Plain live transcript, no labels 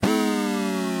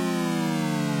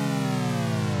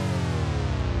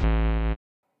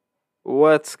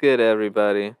What's good,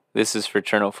 everybody? This is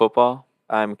Fraternal Football.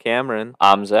 I'm Cameron.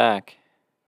 I'm Zach.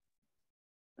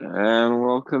 And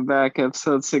welcome back,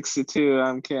 episode 62.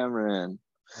 I'm Cameron.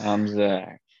 I'm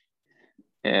Zach.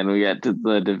 And we got to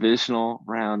the divisional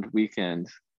round weekend.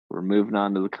 We're moving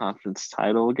on to the conference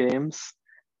title games.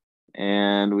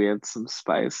 And we had some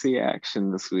spicy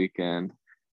action this weekend.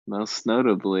 Most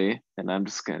notably, and I'm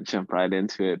just going to jump right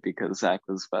into it because Zach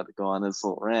was about to go on his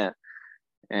little rant.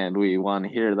 And we want to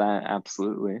hear that,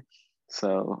 absolutely.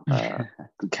 So,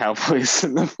 the Cowboys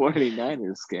and the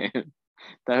 49ers game.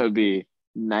 That would be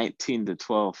 19-12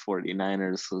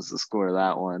 49ers was the score of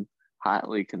that one.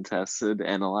 Hotly contested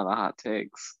and a lot of hot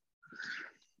takes.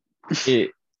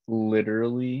 It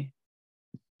literally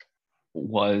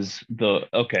was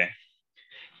okay.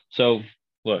 So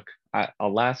look,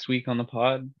 last week on the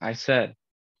pod, I said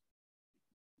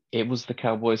it was the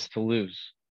Cowboys to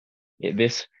lose.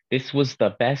 This was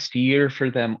the best year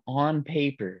for them on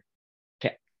paper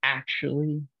to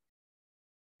actually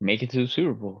make it to the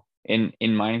Super Bowl in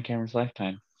mine and Cameron's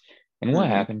lifetime. And what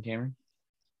happened, Cameron?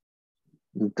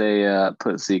 They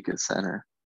put Zeke at center,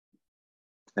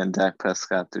 and Dak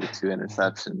Prescott threw 2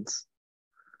 interceptions.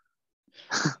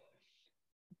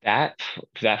 that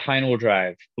final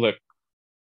drive, look,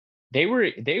 they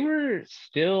were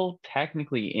still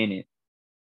technically in it.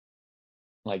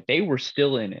 Like, they were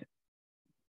still in it.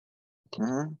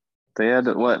 Mm-hmm. They had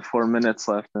 4 minutes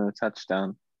left in a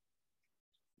touchdown.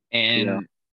 And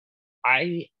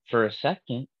I, for a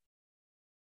second,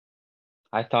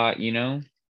 I thought,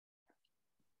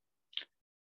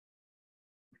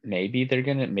 maybe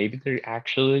they're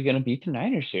actually gonna beat the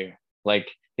Niners here. Like,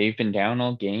 they've been down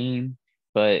all game,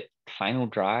 but final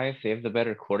drive, they have the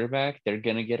better quarterback. They're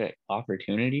gonna get an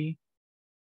opportunity.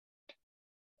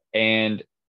 And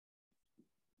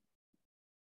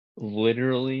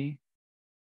literally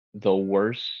the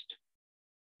worst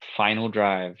final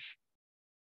drive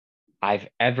I've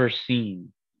ever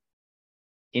seen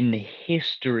in the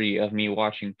history of me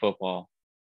watching football.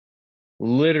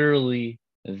 Literally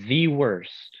the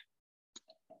worst.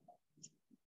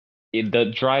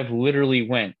 The drive literally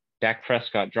went, Dak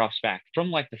Prescott drops back from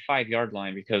like the 5-yard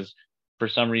line because for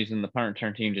some reason the punt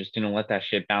return team just didn't let that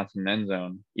shit bounce in the end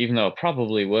zone, even though it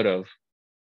probably would have.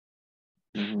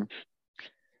 Mm-hmm.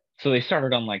 So they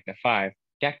started on like the 5.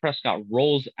 Dak Prescott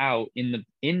rolls out in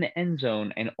the end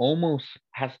zone and almost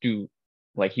has to,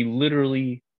 like, he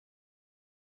literally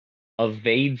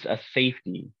evades a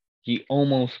safety. He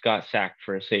almost got sacked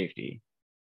for a safety.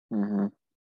 Mm-hmm.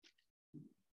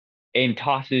 And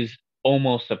tosses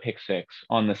almost a pick 6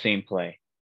 on the same play.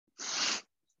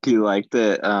 You liked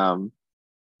it.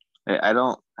 I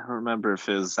don't remember if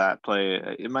it was that play.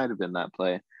 It might have been that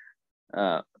play.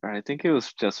 Or I think it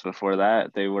was just before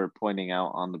that. They were pointing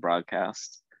out on the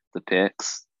broadcast the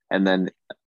picks, and then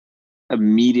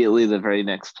immediately the very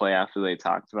next play after they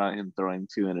talked about him throwing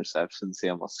 2 interceptions, he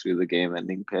almost threw the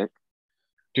game-ending pick.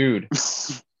 Dude,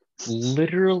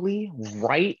 literally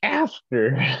right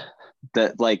after.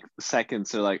 That, like,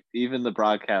 seconds are like, even the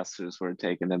broadcasters were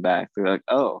taken aback. They're like,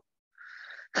 oh.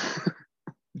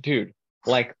 Dude,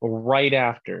 like right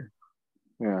after.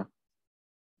 Yeah.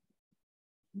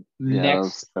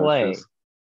 Next play.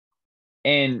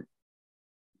 And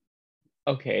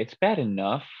okay, it's bad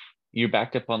enough you're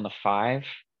backed up on the 5.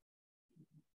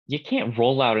 You can't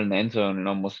roll out in the end zone and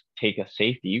almost take a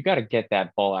safety. You got to get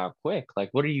that ball out quick. Like,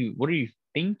 what are you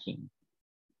thinking?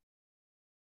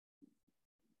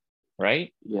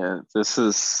 Right? Yeah, this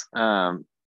is I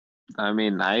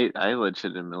mean, I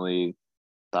legitimately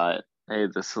thought, hey,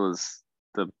 this was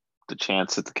the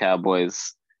chance that the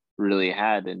Cowboys really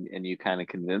had, and you kind of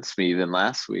convinced me even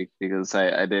last week because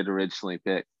I did originally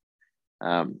pick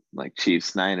like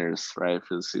Chiefs Niners, right,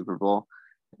 for the Super Bowl.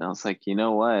 And I was like, you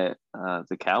know what?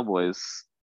 The Cowboys,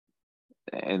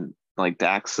 and like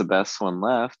Dak's the best one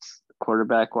left.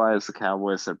 Quarterback wise, the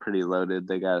Cowboys are pretty loaded.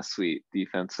 They got a sweet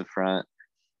defensive front.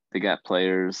 They got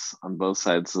players on both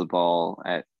sides of the ball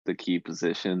at the key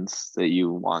positions that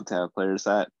you want to have players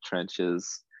at: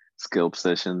 trenches, skill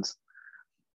positions,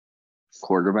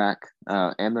 quarterback.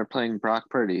 And they're playing Brock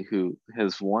Purdy, who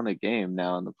has won a game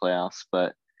now in the playoffs,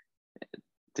 but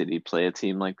did he play a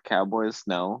team like the Cowboys?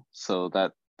 No. So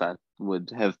that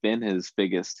would have been his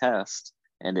biggest test,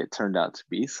 and it turned out to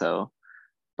be so.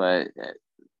 But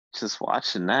just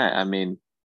watching that, I mean,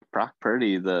 Brock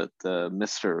Purdy, the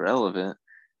Mr. Irrelevant,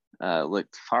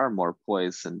 looked far more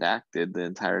poised than Dak did the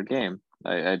entire game.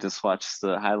 I just watched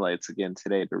the highlights again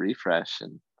today to refresh,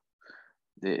 and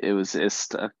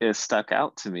it stuck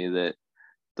out to me that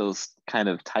those kind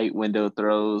of tight window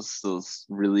throws, those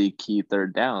really key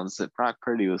third downs that Brock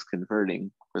Purdy was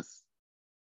converting with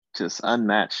just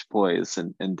unmatched poise,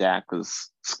 and Dak was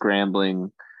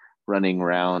scrambling, running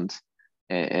around,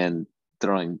 and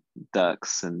throwing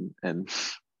ducks and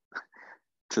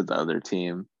to the other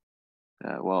team.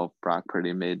 Well, Brock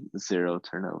Purdy made 0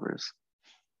 turnovers,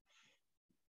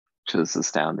 which was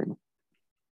astounding.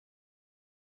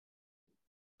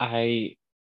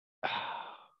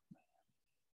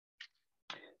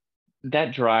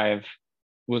 That drive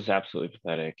was absolutely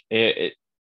pathetic. It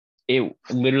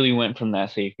literally went from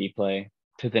that safety play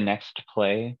to the next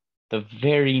play. The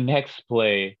very next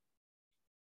play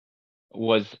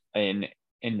was an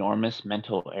enormous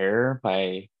mental error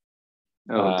by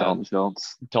Dalton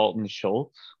Schultz. Dalton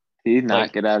Schultz. Did he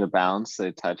not get out of bounds?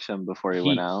 They touched him before he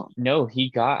went out? No, he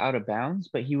got out of bounds,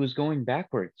 but he was going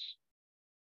backwards.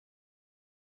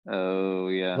 Oh,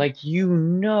 yeah. Like, you're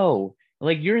in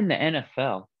the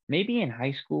NFL. Maybe in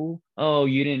high school, oh,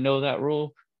 you didn't know that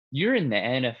rule? You're in the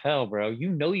NFL, bro.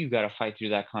 You got to fight through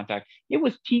that contact. It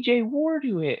was TJ Ward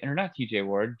who hit, or not TJ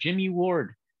Ward, Jimmy Ward.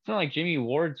 It's not like Jimmy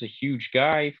Ward's a huge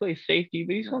guy. He plays safety,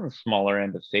 but he's on the smaller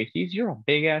end of safeties. You're a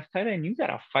big ass tight end. You got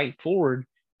to fight forward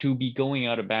to be going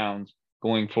out of bounds,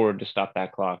 going forward to stop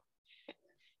that clock.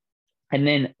 And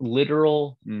then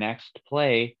literal next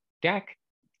play, Dak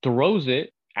throws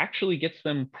it, actually gets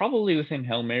them probably within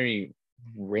Hail Mary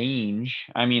range.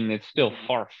 I mean, it's still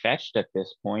far-fetched at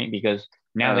this point because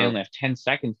now they only have 10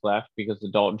 seconds left because the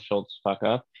Dalton Schultz fuck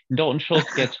up. And Dalton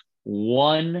Schultz gets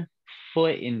 1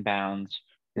 foot in bounds,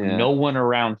 no one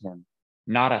around him,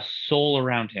 not a soul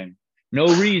around him. No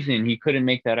reason he couldn't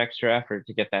make that extra effort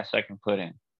to get that second foot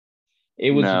in.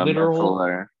 It was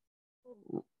literal.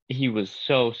 He was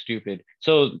so stupid.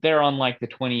 So they're on like the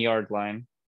 20-yard line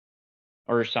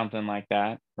or something like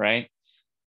that, right?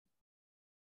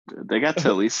 They got to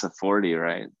at least a 40,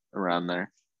 right? Around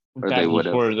there. Or that they would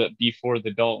have. Before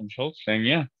the Dalton Schultz thing,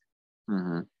 yeah.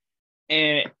 Mm-hmm.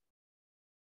 And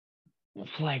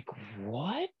like,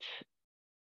 what?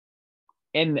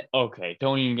 And okay,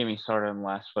 don't even get me started on the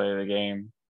last play of the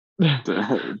game.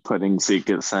 Putting Zeke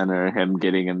at center, him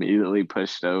getting immediately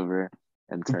pushed over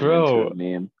and turned into a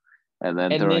meme. And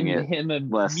then throwing it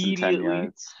less than 10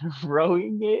 yards.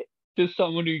 Throwing it to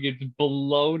someone who gets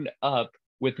blown up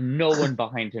with no one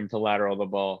behind him to lateral the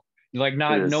ball. Like,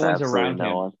 no one's around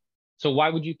him. So why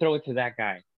would you throw it to that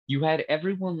guy? You had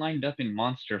everyone lined up in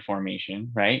monster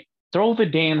formation, right? Throw the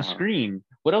damn screen.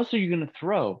 What else are you going to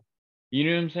throw? You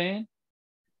know what I'm saying?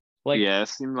 Like, yeah, it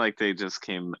seemed like they just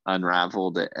came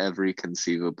unraveled at every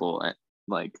conceivable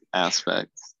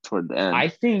aspect toward the end. I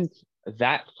think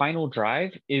that final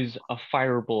drive is a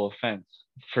fireable offense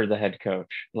for the head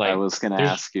coach. Like, I was going to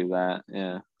ask you that.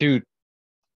 Yeah. Dude,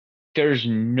 there's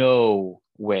no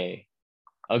way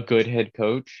a good head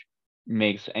coach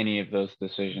makes any of those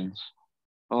decisions,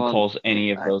 calls any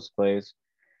of those plays,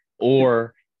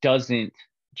 or doesn't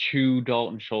chew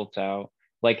Dalton Schultz out.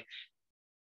 Like,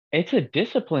 it's a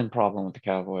discipline problem with the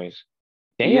Cowboys.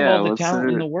 They have all the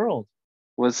talent in the world.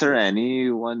 Was there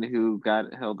anyone who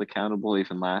got held accountable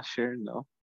even last year? No.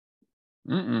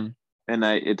 Mm-mm. And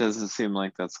it doesn't seem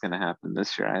like that's going to happen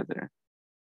this year either.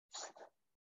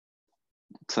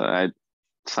 So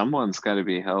someone's got to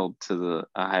be held to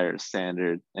a higher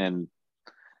standard. And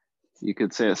you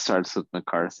could say it starts with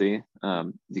McCarthy.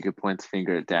 You could point the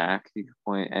finger at Dak. You could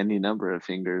point any number of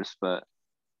fingers, but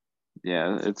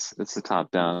yeah, it's a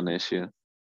top-down issue,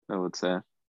 I would say.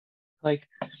 Like,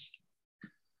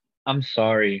 I'm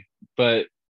sorry, but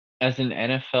as an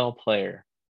NFL player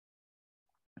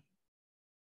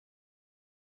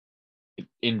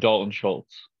in Dalton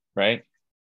Schultz, right?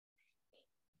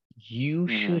 You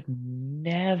should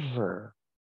never,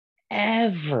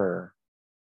 ever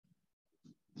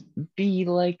be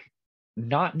like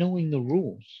not knowing the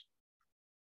rules,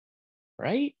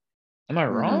 right? Am I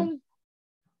wrong?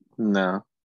 No.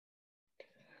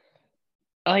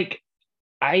 Like,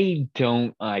 I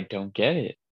don't get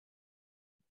it.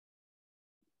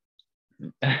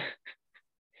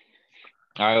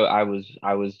 I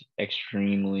was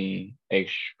extremely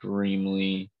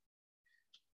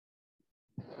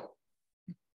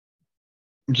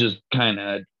just kind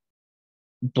of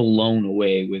blown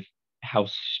away with how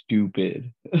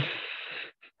stupid.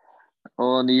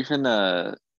 Well, and even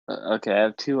okay, I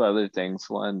have 2 other things.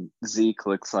 One, Zeke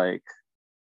looks like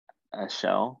a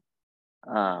shell,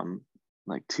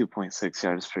 like 2.6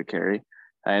 yards per carry.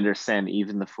 I understand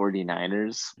even the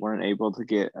 49ers weren't able to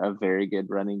get a very good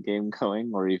running game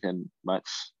going, or even much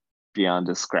beyond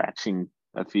just scratching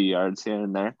a few yards here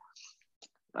and there.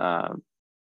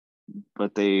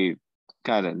 But they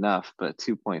got enough, but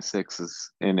 2.6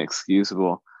 is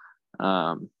inexcusable.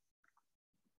 And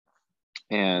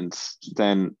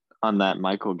then on that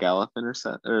Michael Gallup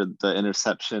intercept, or the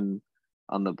interception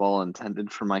on the ball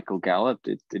intended for Michael Gallup.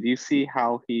 Did you see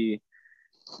how he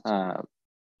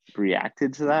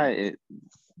reacted to that?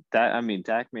 I mean,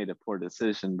 Dak made a poor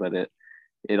decision, but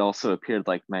it also appeared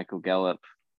like Michael Gallup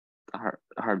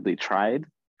hardly tried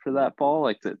for that ball.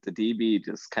 Like the DB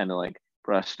just kind of like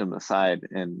brushed him aside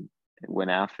and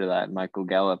went after that. Michael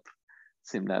Gallup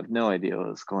seemed to have no idea what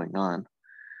was going on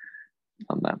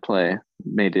that play.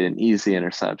 Made it an easy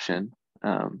interception.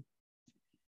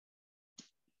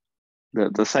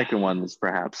 The second one was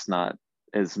perhaps not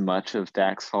as much of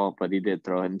Dak's fault, but he did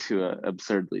throw it into an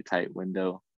absurdly tight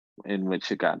window in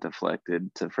which it got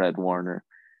deflected to Fred Warner,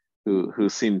 who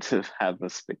seemed to have a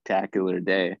spectacular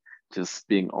day, just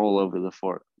being all over the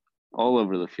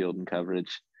field in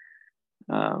coverage.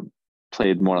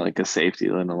 Played more like a safety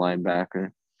than a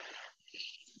linebacker.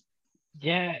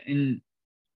 Yeah, and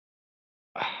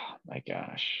oh my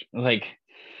gosh, like,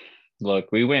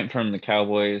 look, we went from the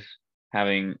Cowboys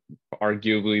having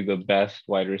arguably the best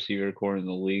wide receiver core in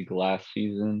the league last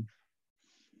season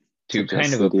to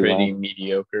kind of a pretty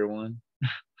mediocre one.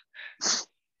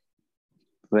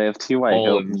 They have T.Y.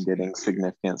 Hilton getting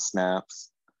significant snaps.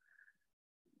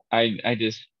 I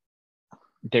just,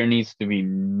 there needs to be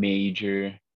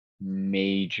major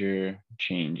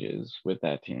changes with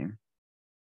that team.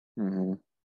 Mm-hmm.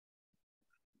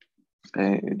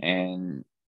 And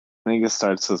I think it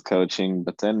starts with coaching,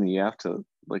 but then you have to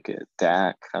look at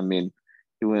Dak. I mean,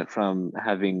 he went from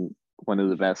having one of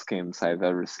the best games I've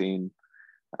ever seen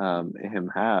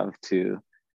him have to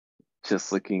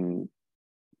just looking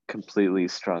completely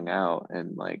strung out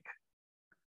and like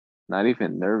not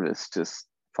even nervous, just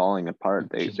falling apart.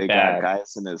 They got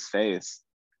guys in his face,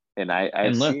 and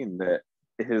I've seen that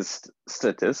his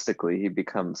statistically he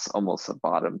becomes almost a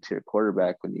bottom tier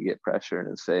quarterback when you get pressure in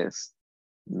his face.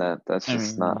 And that's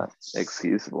just not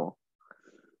excusable.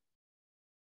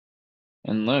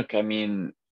 And look, I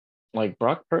mean, like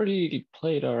Brock Purdy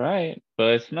played all right,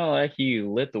 but it's not like he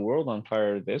lit the world on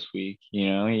fire this week. You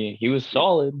know, he was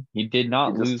solid. He did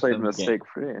not lose. He just played mistake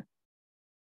free.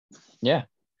 Yeah,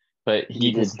 but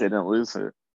he just didn't lose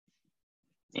it.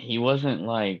 He wasn't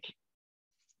like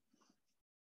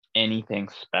anything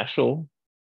special.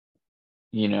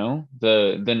 You know,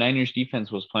 the Niners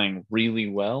defense was playing really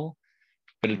well,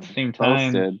 but at the same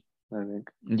time, both did, I think.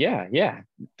 Yeah.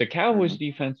 The Cowboys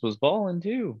defense was balling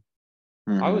too.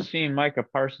 I was seeing Micah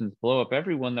Parsons blow up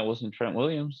everyone that wasn't Trent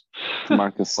Williams.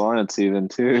 Marcus Lawrence even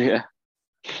too, yeah.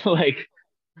 Like,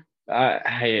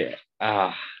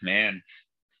 man,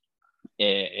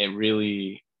 it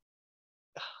really,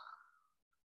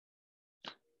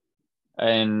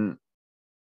 and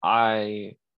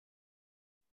I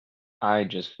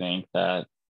just think that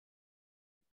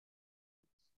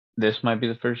this might be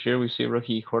the first year we see a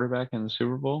rookie quarterback in the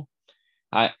Super Bowl.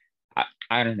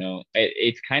 I don't know.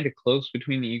 It's kind of close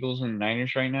between the Eagles and the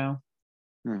Niners right now.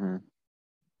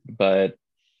 But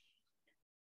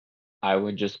I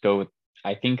would just go with,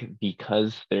 I think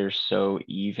because they're so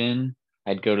even,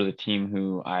 I'd go to the team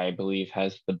who I believe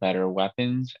has the better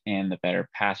weapons and the better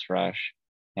pass rush.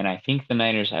 And I think the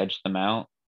Niners edged them out.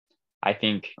 I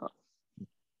think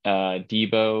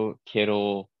Debo,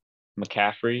 Kittle,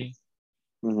 McCaffrey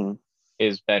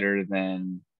is better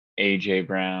than A.J.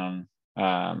 Brown,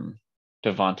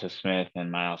 Devonta Smith,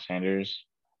 and Miles Sanders.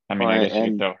 I mean, I guess you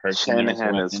could throw Hurts in there as a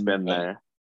weapon, has been there.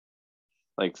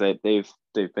 Like they've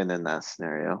been in that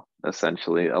scenario.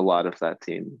 Essentially, a lot of that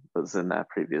team was in that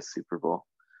previous Super Bowl.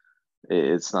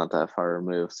 It's not that far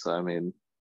removed. So I mean,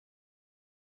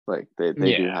 like they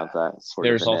do have that sort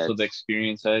There's of. There's also the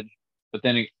experience edge, but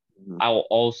then I'll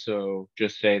also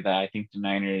just say that I think the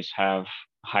Niners have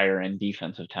higher end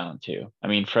defensive talent too. I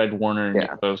mean, Fred Warner and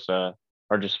Nick Bosa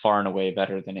are just far and away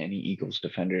better than any Eagles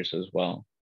defenders as well.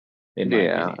 In my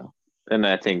opinion. And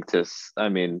I think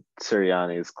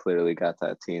Sirianni's clearly got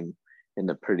that team in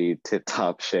a pretty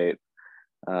tip-top shape.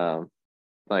 I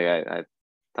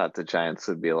thought the Giants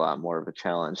would be a lot more of a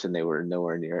challenge, and they were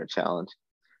nowhere near a challenge.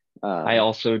 I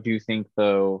also do think,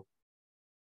 though,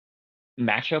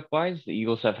 matchup-wise, the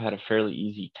Eagles have had a fairly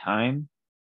easy time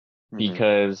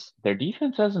because their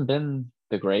defense hasn't been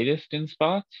the greatest in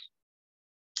spots.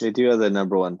 They do have the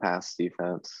number one pass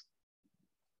defense.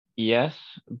 Yes,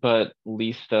 but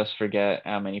least us forget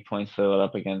how many points they let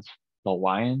up against the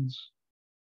Lions,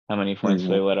 how many points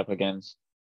they let up against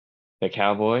the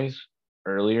Cowboys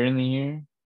earlier in the year.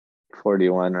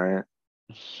 41, right?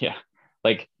 Yeah.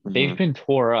 Like they've been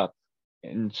tore up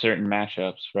in certain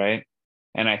matchups, right?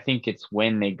 And I think it's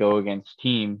when they go against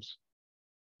teams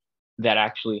that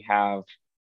actually have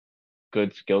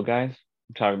good skill guys.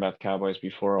 I'm talking about the Cowboys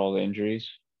before all the injuries,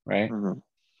 right?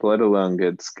 let alone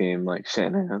good scheme like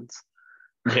Shanahan's.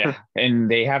 Yeah, and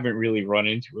they haven't really run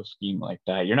into a scheme like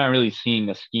that. You're not really seeing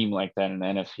a scheme like that in the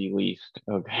NFC least,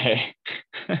 okay?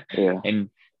 Yeah. And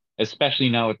especially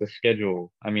now with the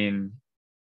schedule. I mean,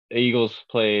 the Eagles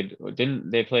didn't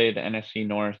they played the NFC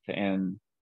North and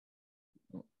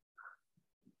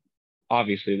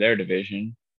obviously their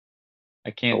division. I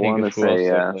I can't think want of to who else say they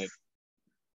yes. played.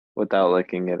 Without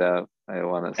looking it up, I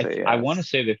want to say I want to yes.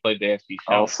 say they played the AFC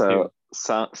South Also,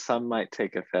 too. some might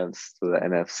take offense to the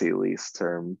NFC least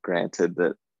term, granted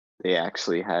that they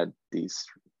actually had the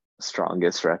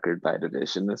strongest record by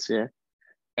division this year.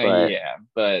 But Yeah,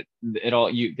 but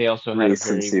they also had a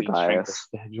very recency weak strength of bias.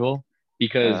 schedule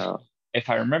because Uh, if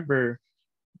I remember,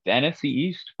 the NFC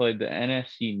East played the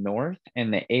NFC North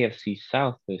and the AFC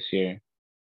South this year.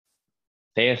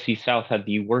 The AFC South had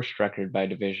the worst record by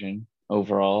division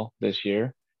overall this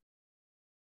year.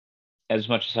 As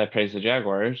much as I praise the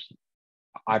Jaguars,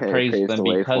 I it praise paved them the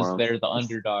way because for they're the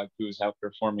underdog who is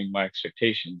outperforming my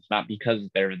expectations, not because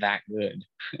they're that good,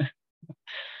 them.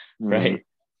 right?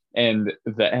 And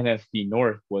the NFC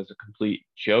North was a complete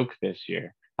joke this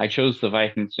year. I chose the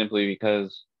Vikings simply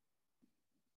because,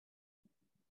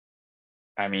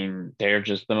 I mean, they're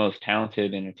just the most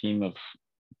talented in a team of,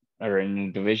 or in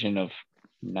a division of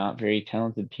not very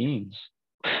talented teams.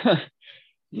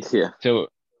 Yeah. So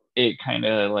it kind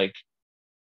of like,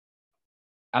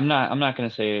 I'm not gonna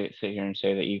sit here and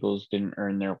say the Eagles didn't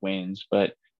earn their wins,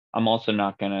 but I'm also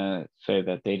not gonna say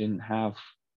that they didn't have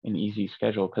an easy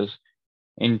schedule because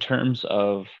in terms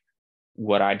of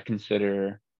what I'd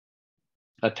consider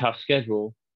a tough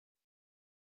schedule,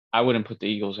 I wouldn't put the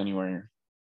Eagles anywhere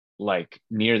like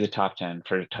near the top 10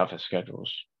 for the toughest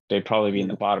schedules. They'd probably be in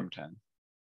the bottom 10.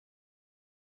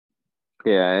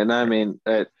 Yeah, and I mean,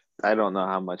 I don't know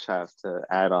how much I have to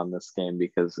add on this game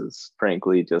because it's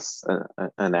frankly just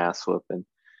an ass whooping.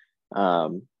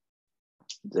 Um,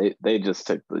 they just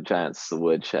took the Giants to the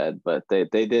woodshed, but they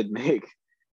did make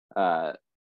uh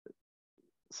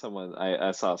someone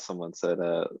I saw someone said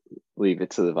leave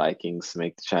it to the Vikings to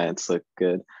make the Giants look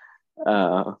good.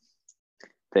 Uh,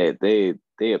 they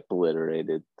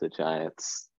obliterated the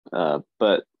Giants,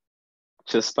 but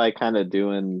just by kind of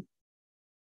doing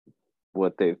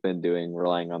what they've been doing,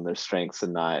 relying on their strengths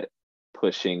and not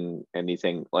pushing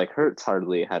anything. Like Hurts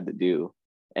hardly had to do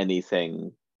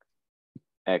anything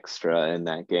extra in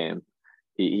that game.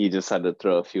 He just had to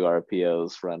throw a few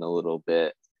RPOs, run a little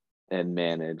bit, and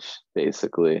manage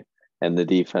basically. And the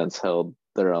defense held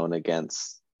their own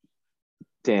against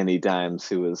Danny Dimes,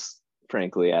 who was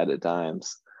frankly out of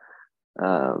dimes.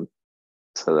 Um,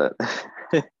 so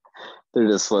that there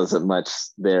just wasn't much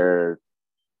there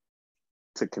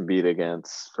to compete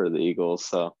against for the Eagles.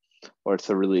 So, or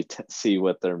to really see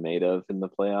what they're made of in the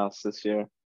playoffs this year.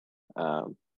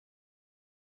 Um,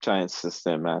 Giants just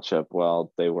didn't match up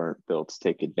well. They weren't built to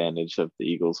take advantage of the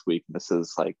Eagles'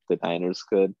 weaknesses like the Niners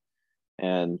could,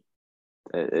 and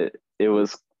it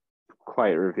was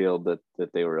quite revealed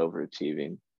that they were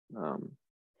overachieving.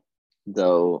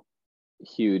 Though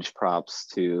huge props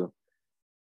to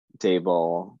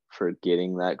Dayball for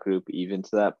getting that group even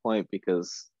to that point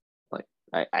because like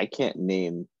I can't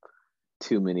name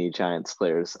too many Giants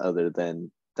players other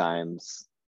than Dimes,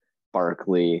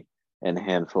 Barkley, and a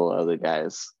handful of other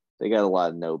guys. They got a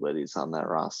lot of nobodies on that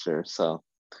roster. So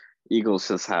Eagles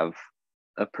just have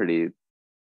a pretty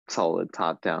solid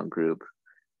top down group.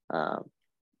 Um,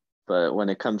 but when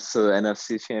it comes to the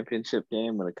NFC Championship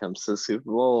game, when it comes to the Super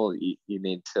Bowl, you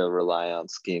need to rely on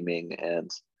scheming and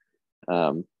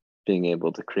um, being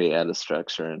able to create out of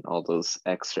structure and all those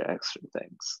extra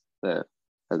things that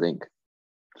I think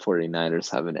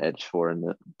 49ers have an edge for, and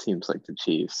the teams like the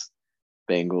Chiefs,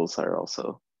 Bengals are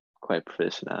also quite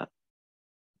proficient at.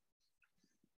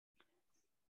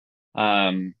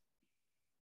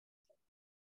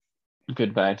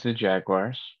 Goodbye to the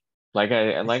Jaguars. Like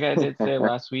I did say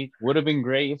last week, would have been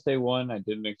great if they won. I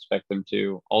didn't expect them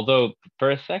to. Although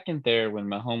for a second there, when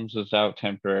Mahomes was out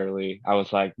temporarily, I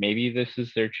was like, maybe this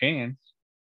is their chance.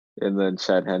 And then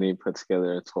Chad Henne put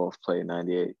together a 12 play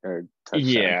 98 or touchdown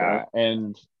drive. Yeah,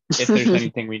 and if there's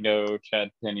anything we know,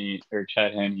 Chad Henne,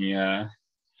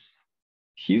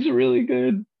 he's a really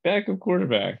good backup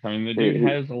quarterback. I mean, the dude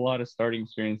has a lot of starting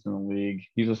experience in the league.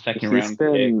 He's a second He's round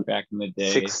pick been back in the day.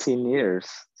 16 years.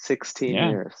 16 Yeah.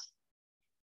 years.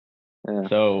 Yeah.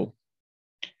 So,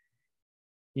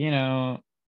 you know,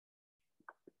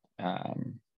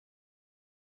 um,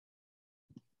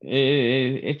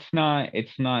 it's not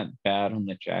bad on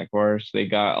the Jaguars. They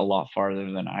got a lot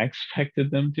farther than I expected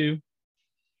them to.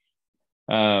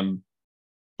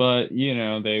 But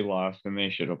they lost and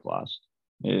they should have lost.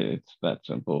 It's that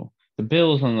simple. The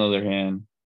Bills, on the other hand,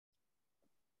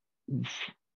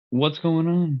 what's going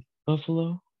on,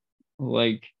 Buffalo?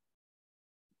 Like,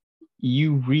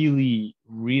 you really,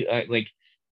 like,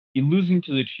 you're losing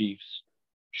to the Chiefs.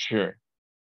 Sure.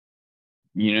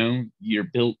 You're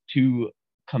built to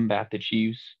combat the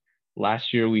Chiefs.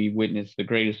 Last year, we witnessed the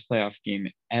greatest playoff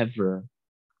game ever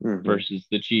Mm-hmm. versus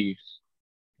the Chiefs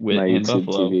My in YouTube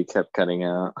Buffalo. TV kept cutting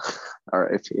out.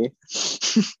 RIP.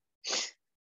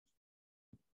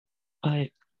 But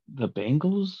the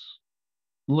Bengals,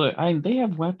 look, they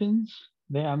have weapons.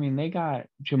 They got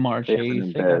Jamar They have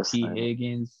an Chase, they got T. embarrassment.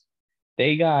 Higgins,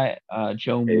 they got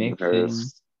Joe Hayden Mixon.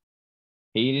 Hurst.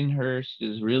 Hayden Hurst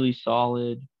is really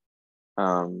solid.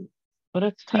 But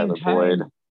at the same Tyler Boyd.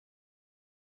 time,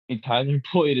 Tyler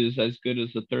Boyd is as good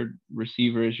as the third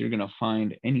receiver as you're going to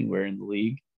find anywhere in the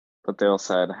league. But they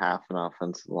also had half an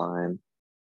offensive line.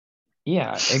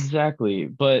 Yeah, exactly.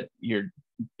 But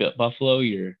Buffalo,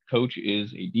 your coach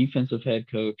is a defensive head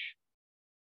coach.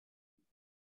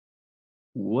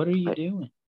 What are you doing?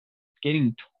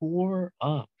 Getting tore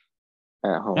up.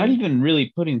 At home. Not even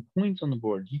really putting points on the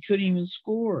board. You couldn't even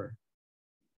score.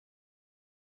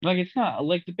 Like, it's not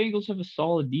like the Bengals have a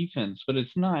solid defense, but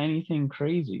it's not anything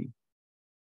crazy.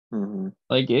 Mm-hmm.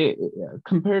 Like,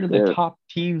 compared to the top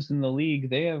teams in the league,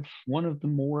 they have one of the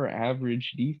more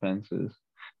average defenses.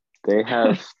 They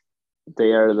are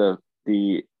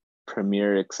the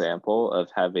premier example of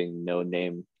having no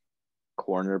name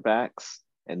cornerbacks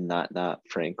and not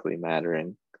frankly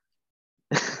mattering.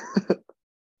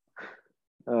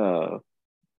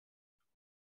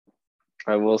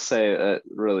 I will say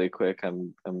really quick,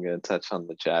 I'm going to touch on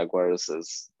the Jaguars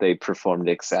as they performed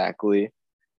exactly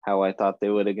how I thought they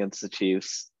would against the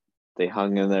Chiefs. They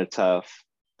hung in there tough.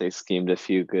 They schemed a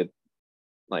few good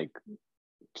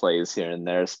plays here and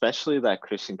there, especially that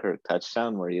Christian Kirk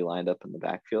touchdown where he lined up in the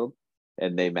backfield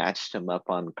and they matched him up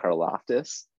on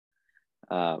Karlaftis.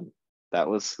 That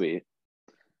was sweet.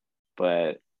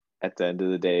 But at the end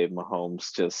of the day,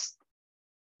 Mahomes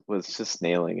was just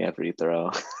nailing every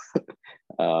throw.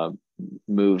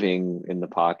 Moving in the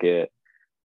pocket,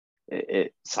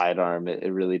 it sidearm,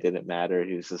 it really didn't matter.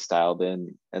 He was just dialed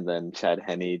in, and then Chad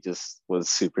Henne just was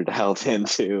super dialed in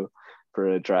too for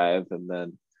a drive, and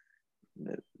then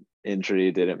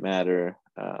injury didn't matter.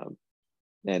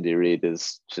 Andy Reid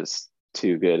is just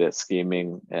too good at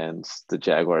scheming, and the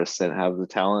Jaguars didn't have the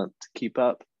talent to keep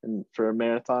up for a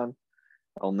marathon,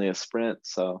 only a sprint.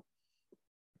 So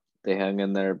they hung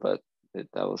in there, but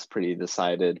that was pretty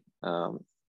decided.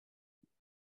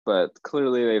 But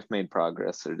clearly they've made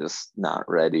progress. They're just not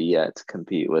ready yet to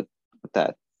compete with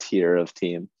that tier of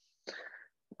team.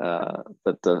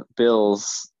 But the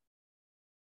Bills,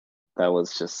 that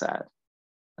was just sad.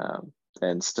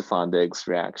 And Stephon Diggs'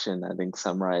 reaction, I think,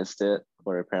 summarized it,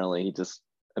 where apparently he just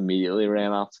immediately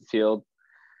ran off the field.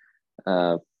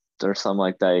 Or something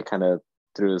like that. He kind of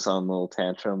threw his own little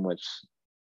tantrum, which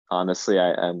honestly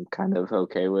I'm kind of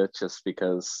okay with, just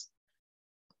because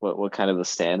what kind of a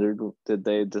standard did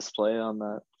they display on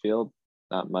that field?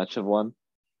 Not much of one.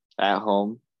 At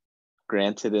home,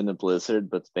 granted in a blizzard,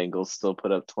 but the Bengals still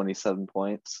put up 27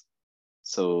 points.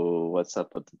 So what's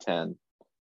up with the 10?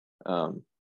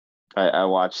 I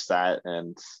watched that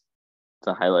and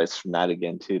the highlights from that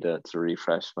again too to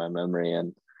refresh my memory.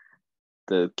 And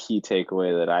the key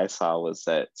takeaway that I saw was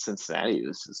that Cincinnati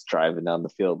was just driving down the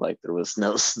field like there was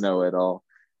no snow at all.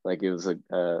 Like it was a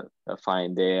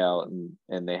fine day out,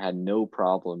 and they had no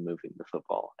problem moving the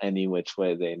football any which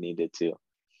way they needed to.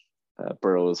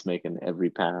 Burrow was making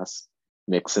every pass.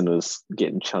 Mixon was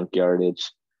getting chunk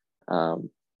yardage.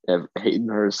 Hayden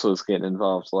Hurst was getting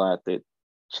involved a lot. That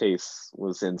Chase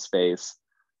was in space.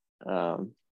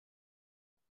 And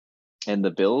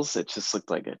the Bills, it just looked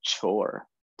like a chore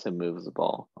to move the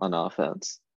ball on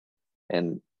offense.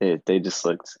 And they just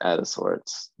looked out of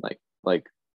sorts. Like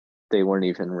they weren't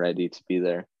even ready to be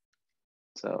there.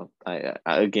 So I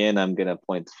again, I'm going to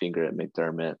point the finger at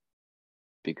McDermott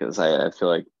because I feel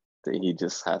like he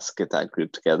just has to get that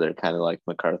group together, kind of like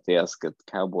McCarthy has to get the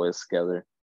Cowboys together,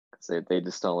 because they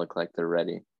just don't look like they're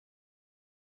ready.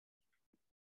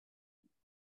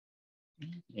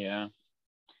 Yeah.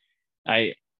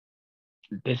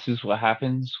 This is what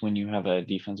happens when you have a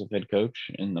defensive head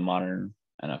coach in the modern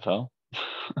NFL.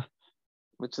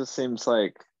 Which just seems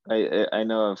like I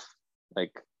know of,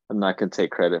 like, I'm not going to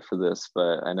take credit for this,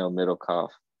 but I know Middlecoff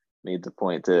made the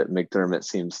point that McDermott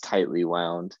seems tightly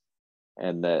wound,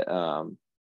 and that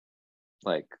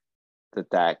like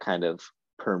that kind of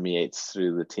permeates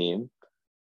through the team.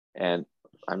 And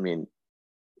I mean,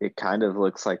 it kind of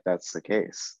looks like that's the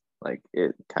case. Like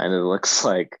it kind of looks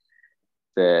like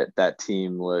that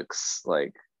team looks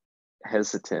like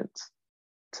hesitant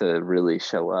to really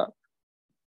show up.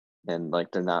 And like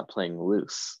they're not playing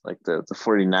loose. Like the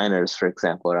 49ers, for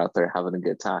example, are out there having a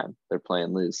good time. They're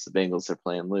playing loose. The Bengals are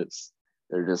playing loose.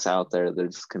 They're just out there. They're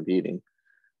just competing.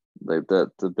 Like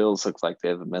the Bills look like they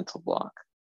have a mental block,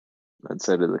 and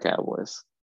so do the Cowboys.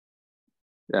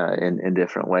 In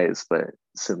different ways, but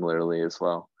similarly as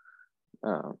well.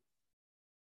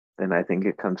 And I think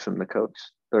it comes from the coach.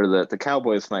 Or the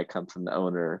Cowboys might come from the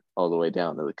owner all the way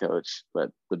down to the coach, but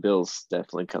the Bills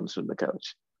definitely comes from the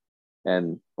coach.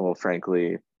 And well,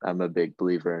 frankly, I'm a big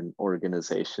believer in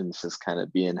organizations just kind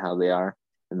of being how they are.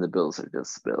 And the Bills are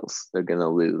just the Bills. They're going to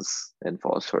lose and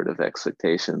fall short of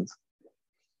expectations.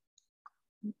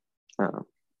 So.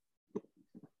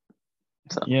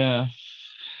 Yeah.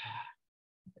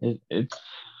 It's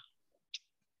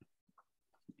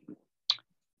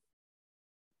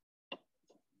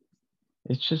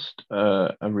just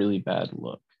a really bad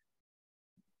look,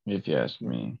 if you ask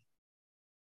me.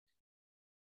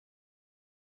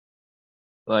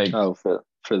 Like, oh, for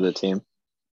the team.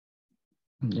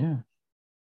 Yeah.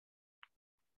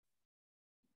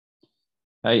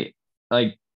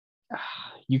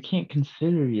 You can't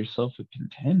consider yourself a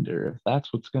contender if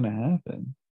that's what's going to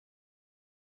happen.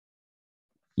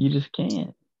 You just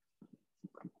can't.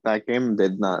 That game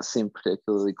did not seem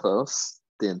particularly close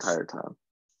the entire time.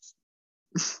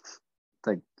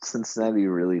 Like Cincinnati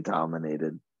really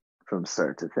dominated from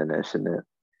start to finish, and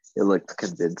it looked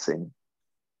convincing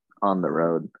on the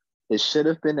road. It should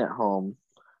have been at home.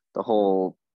 The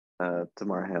whole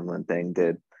Damar Hamlin thing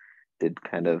did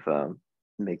kind of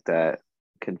make that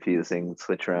confusing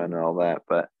switch around and all that,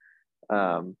 but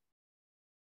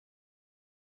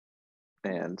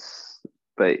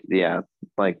yeah,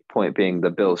 like point being, the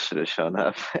Bills should have shown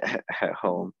up at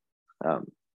home,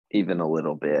 even a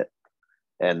little bit,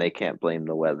 and they can't blame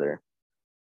the weather,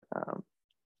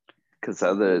 because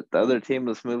the other team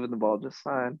was moving the ball just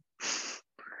fine,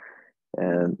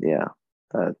 and yeah,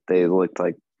 they looked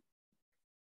like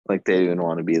they didn't even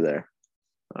want to be there,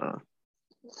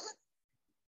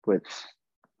 which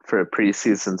for a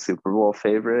preseason Super Bowl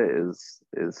favorite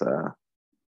is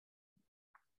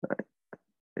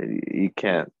you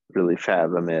can't really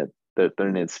fathom it.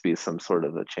 There needs to be some sort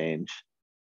of a change.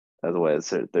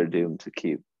 Otherwise, they're doomed to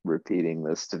keep repeating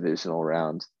this divisional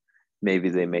round. Maybe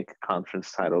they make a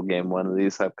conference title game one of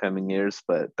these upcoming years,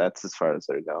 but that's as far as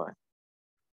they're going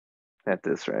at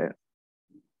this rate.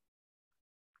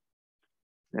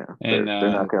 Yeah, And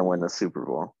they're not going to win the Super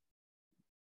Bowl.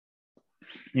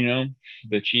 You know,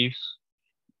 the Chiefs,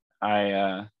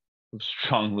 I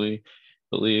strongly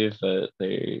believe that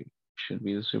they should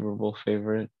be the Super Bowl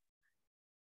favorite.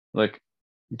 Look,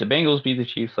 the Bengals beat the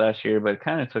Chiefs last year, but it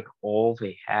kind of took all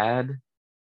they had.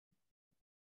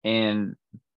 And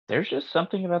there's just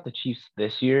something about the Chiefs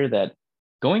this year that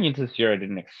going into this year, I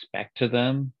didn't expect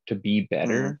them to be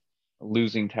better,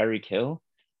 losing Tyreek Hill,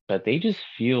 but they just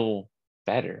feel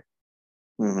better.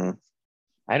 Mm-hmm.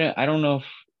 I don't know if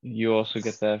you also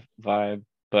get that vibe,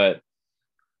 but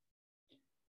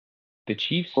the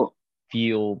Chiefs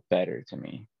feel better to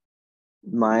me.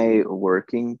 My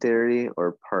working theory,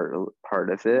 or part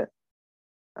of it,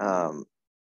 and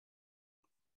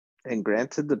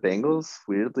granted, the Bengals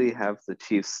weirdly have the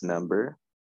Chiefs' number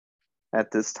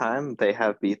at this time. They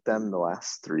have beat them the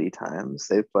last 3 times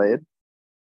they've played.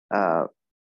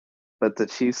 But the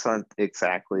Chiefs aren't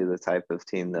exactly the type of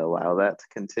team to allow that to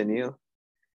continue.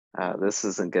 This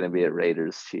isn't going to be a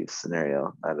Raiders-Chiefs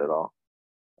scenario, not at all.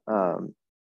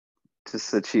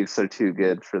 Just the Chiefs are too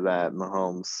good for that.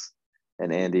 Mahomes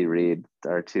and Andy Reid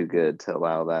are too good to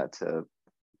allow that to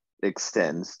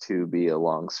extend to be a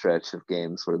long stretch of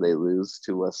games where they lose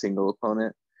to a single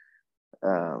opponent.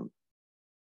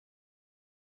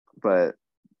 But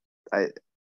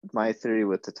my theory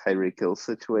with the Tyreek Hill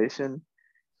situation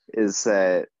is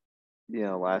that,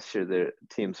 last year their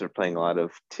teams are playing a lot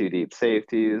of 2 deep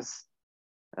safeties,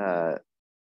 that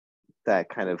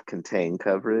kind of contain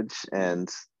coverage, and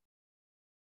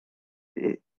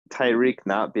Tyreek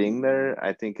not being there,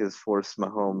 I think, has forced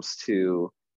Mahomes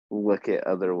to look at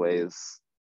other ways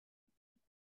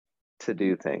to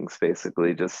do things,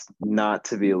 basically just not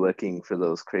to be looking for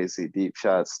those crazy deep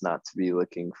shots, not to be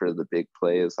looking for the big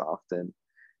plays often,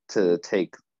 to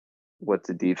take what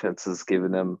the defense has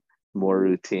given him more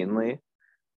routinely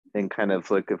and kind of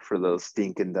look for those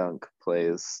dink and dunk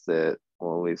plays that,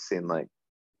 well, we've seen, like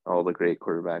all the great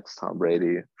quarterbacks. Tom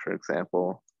Brady, for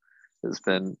example, has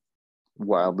been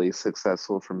wildly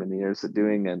successful for many years at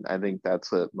doing, and I think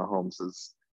that's what Mahomes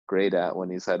is great at when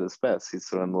he's at his best. He's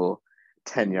throwing little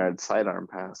 10-yard sidearm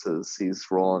passes. He's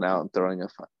rolling out and throwing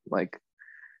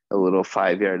a little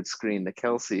 5-yard screen to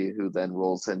Kelsey, who then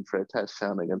rolls in for a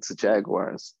touchdown against the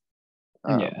Jaguars.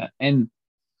 Yeah, and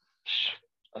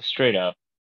straight up,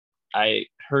 I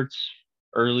Hurts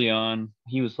early on,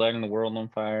 he was lighting the world on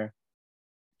fire.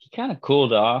 He kind of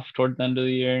cooled off toward the end of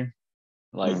the year,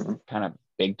 like kind of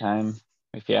big time,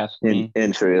 if you ask me.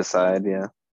 Injury aside, yeah.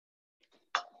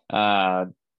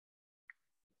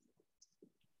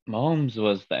 Mahomes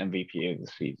was the MVP of the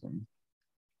season.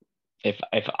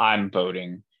 If I'm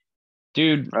voting,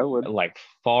 dude, I would. like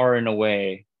far and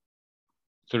away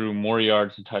threw more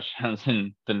yards and touchdowns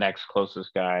than the next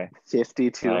closest guy.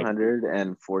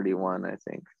 5,241, I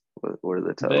think, were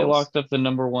the totals. They locked up the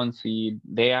number 1 seed.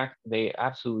 They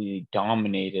absolutely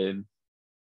dominated.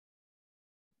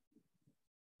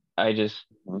 I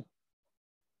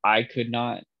could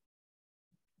not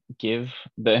give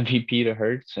the MVP to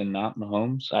Hurts and not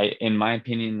Mahomes. In my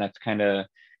opinion, that's kind of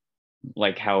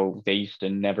like how they used to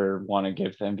never want to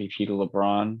give the MVP to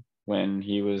LeBron when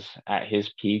he was at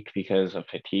his peak because of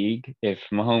fatigue. If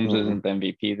Mahomes isn't the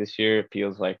MVP this year, it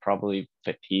feels like probably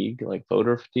fatigue, like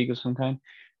voter fatigue of some kind.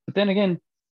 But then again,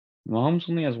 Mahomes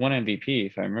only has 1 MVP,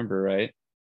 if I remember right.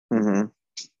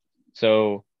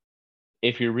 So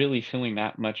if you're really feeling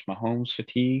that much Mahomes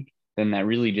fatigue, then that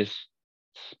really just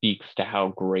speaks to how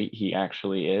great he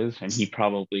actually is, and he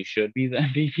probably should be the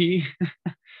MVP,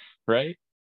 right?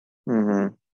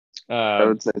 I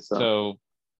would say so. So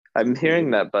I'm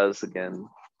hearing that buzz again,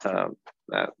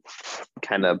 that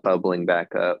kind of bubbling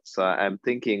back up. So I'm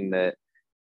thinking that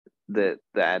the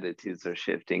attitudes are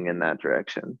shifting in that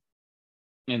direction.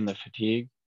 In the fatigue?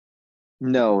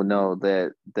 No,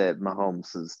 that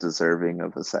Mahomes is deserving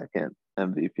of a second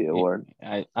MVP award.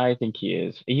 I think he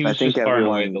is. He was just far and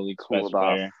away the league's best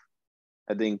player.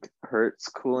 I think Hurts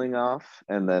cooling off,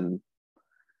 and then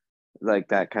like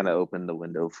that kind of opened the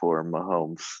window for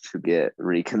Mahomes to get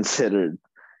reconsidered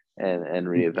and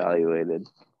reevaluated,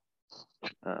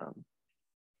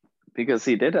 because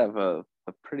he did have a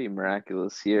pretty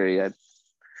miraculous year.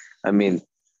 I mean,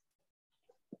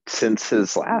 since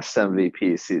his last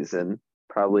MVP season,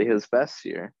 probably his best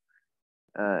year,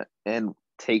 and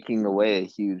taking away a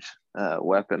huge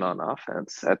weapon on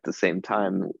offense at the same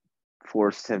time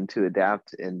forced him to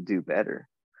adapt and do better.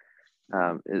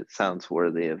 It sounds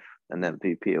worthy of an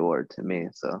MVP award to me.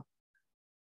 So,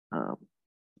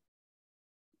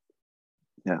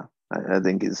 yeah, I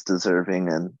think he's deserving,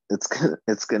 and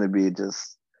it's gonna be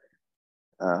just.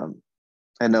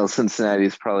 I know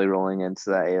Cincinnati's probably rolling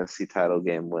into that AFC title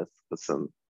game with some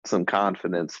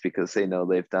confidence, because they know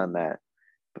they've done that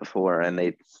before, and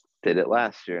they did it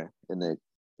last year in the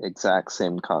exact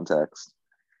same context.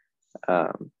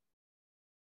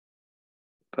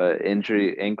 But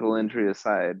ankle injury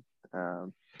aside,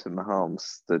 to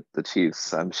Mahomes, the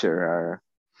Chiefs, I'm sure,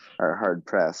 are hard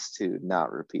pressed to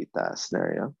not repeat that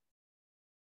scenario,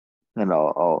 and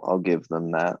I'll give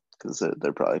them that, because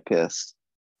they're probably pissed.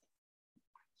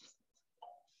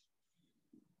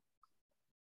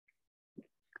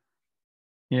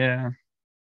 Yeah,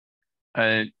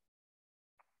 I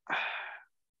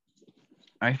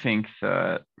think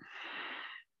that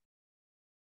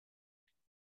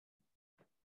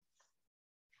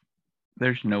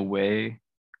there's no way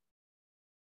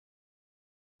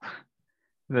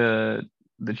the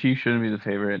Chiefs shouldn't be the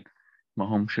favorite.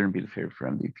 Mahomes shouldn't be the favorite for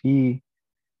MVP.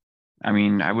 I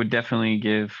mean, I would definitely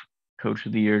give Coach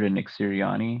of the Year to Nick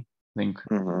Sirianni. I think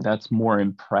that's more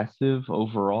impressive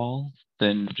overall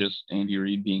than just Andy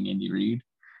Reid being Andy Reid.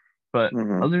 But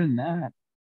other than that,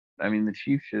 I mean, the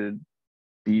Chiefs should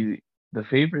be the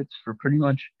favorites for pretty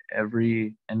much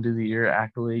every end of the year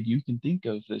accolade you can think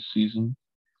of this season.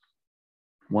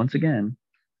 Once again.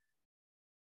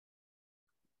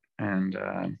 And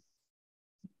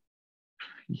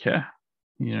yeah,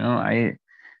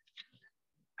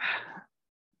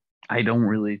 I don't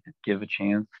really give a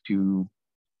chance to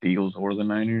the Eagles or the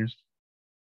Niners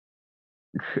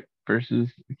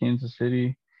versus Kansas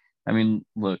City. I mean,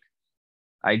 look,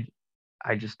 I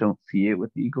just don't see it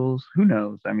with the Eagles. Who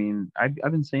knows? I mean, I've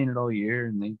been saying it all year,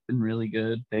 and they've been really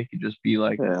good. They could just be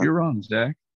like, "You're wrong,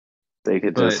 Zach." They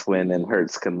could just win, and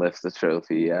Hurts can lift the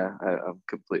trophy. Yeah, I'm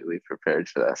completely prepared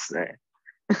for that scenario.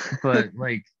 But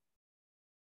like,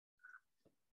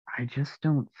 I just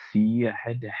don't see a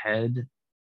head-to-head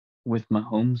with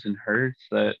Mahomes and Hurts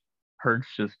that Hurts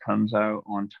just comes out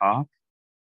on top.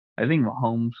 I think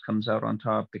Mahomes comes out on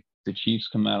top. The Chiefs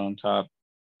come out on top,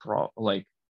 like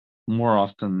more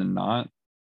often than not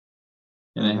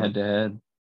in a head-to-head.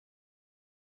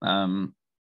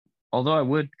 Although I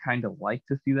would kind of like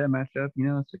to see that matchup.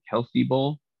 It's a Kelsey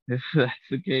Bowl if that's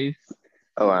the case.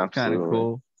 Oh, absolutely. Kind of cool.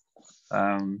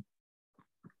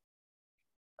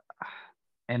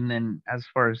 And then as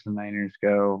far as the Niners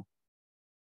go,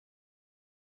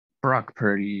 Brock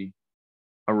Purdy,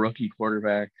 a rookie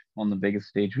quarterback on the biggest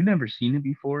stage. We've never seen it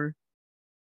before.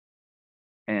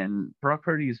 And Brock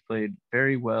Purdy has played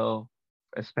very well,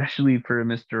 especially for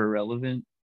Mr. Irrelevant.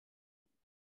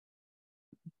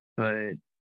 But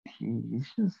he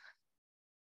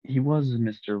was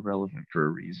Mr. Irrelevant for a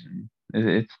reason.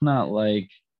 It's not like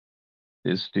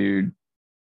this dude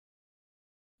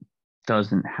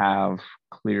doesn't have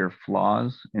clear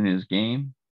flaws in his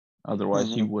game.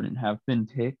 Otherwise, he wouldn't have been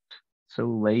picked so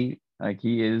late. Like,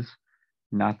 he is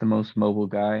not the most mobile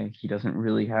guy. He doesn't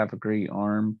really have a great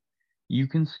arm. You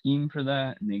can scheme for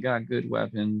that, and they got good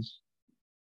weapons.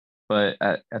 But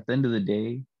at the end of the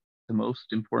day, the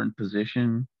most important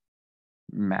position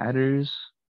matters.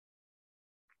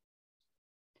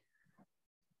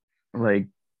 Like,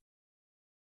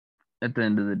 at the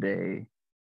end of the day,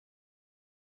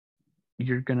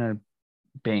 you're going to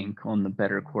bank on the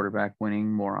better quarterback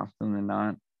winning more often than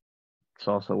not. It's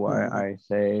also why I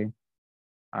say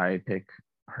I pick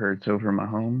Hurts over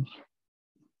Mahomes.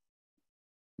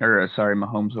 Or, sorry,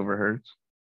 Mahomes over Hurts.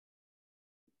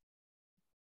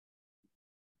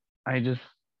 I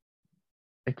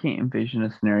can't envision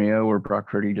a scenario where Brock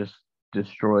Purdy just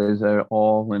destroys it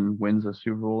all and wins a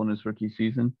Super Bowl in his rookie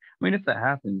season. I mean, if that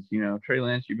happens, Trey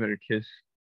Lance, you better kiss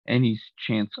any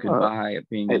chance goodbye at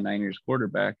being a Niners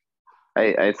quarterback.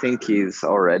 I think he's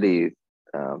already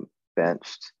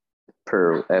benched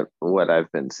per what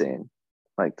I've been seeing.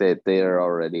 Like they are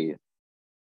already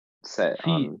set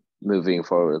on moving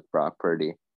forward with Brock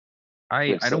Purdy.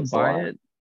 I don't buy it.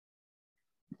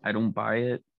 I don't buy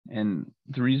it. And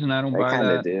the reason I don't buy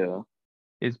that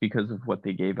is because of what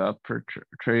they gave up for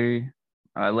Trey.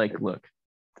 Look.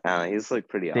 He's like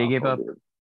pretty they awful, gave up.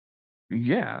 Dude.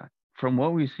 Yeah, from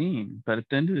what we've seen. But at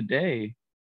the end of the day,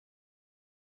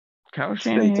 Kyle It's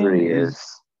been 3 years.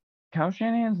 Kyle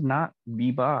Shanahan's not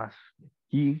the boss.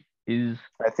 He is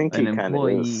I think an he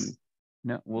employee. Is.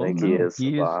 No, He is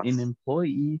an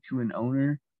employee to an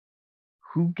owner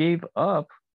who gave up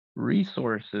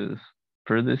resources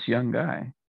for this young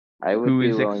guy. I would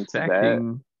be willing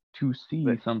expecting to see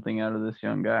something out of this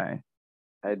young guy.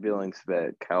 I'd be willing to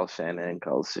bet Kyle Shanahan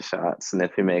calls the shots, and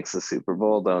if he makes the Super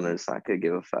Bowl, the owner's not gonna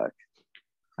give a fuck.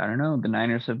 I don't know. The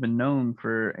Niners have been known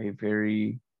for a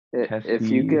very testy if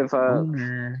you give up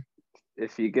owner.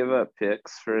 If you give up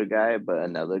picks for a guy, but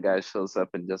another guy shows up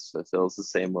and just fulfills the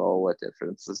same role, what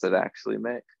difference does it actually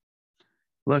make?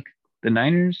 Look, the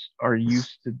Niners are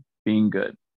used to being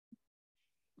good,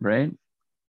 right?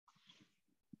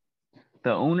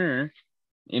 The owner,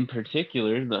 in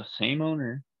particular, the same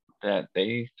owner that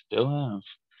they still have,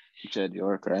 Jed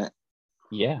York, right?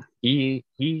 Yeah, he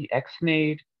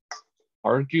ex-made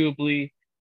arguably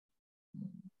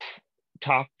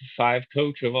top 5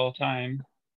 coach of all time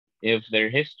of their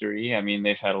history. I mean,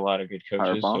 they've had a lot of good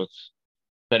coaches, Harbaugh?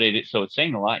 so it's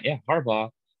saying a lot. Yeah,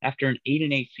 Harbaugh after an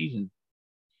 8-8 season,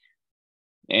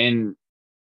 and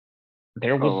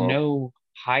there was no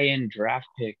high-end draft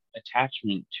pick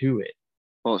attachment to it.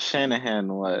 Well, Shanahan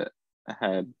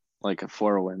had like a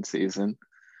 4-win season.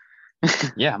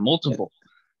 Yeah, multiple.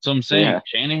 So I'm saying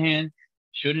Shanahan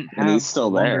shouldn't have he's still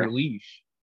longer there. leash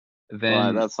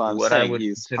than that's what I'm what saying. I would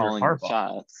He's consider calling Harbaugh.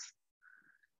 Shots.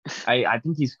 I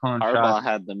think he's calling Harbaugh shots.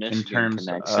 had the Michigan in terms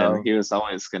connection. Of, he was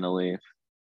always going to leave.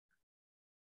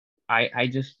 I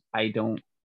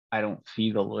don't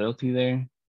see the loyalty there.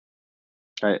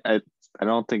 I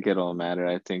don't think it'll matter.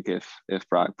 I think if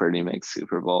Brock Purdy makes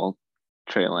Super Bowl,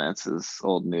 Trey Lance is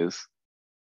old news.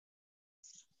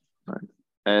 But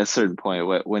at a certain point,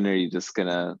 when are you just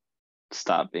gonna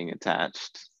stop being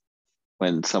attached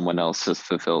when someone else just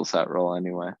fulfills that role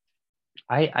anyway?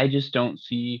 I just don't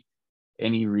see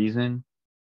any reason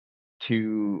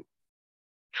to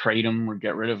trade him or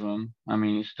get rid of him. I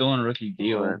mean, he's still on a rookie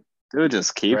deal. They would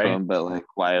just keep him, but like,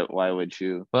 why would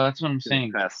you? Well, that's what I'm saying.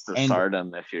 Invest to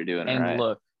stardom if you're doing it right. And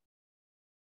look,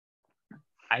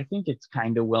 I think it's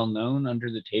kind of well known under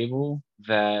the table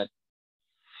that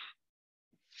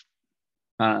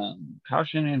Kyle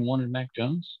Shanahan wanted Mac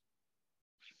Jones.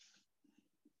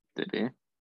 Did he?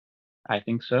 I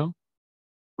think so.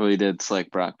 Well, he did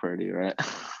select Brock Purdy, right?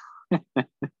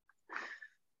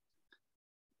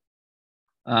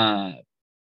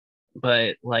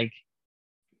 But like,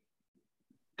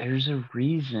 there's a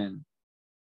reason.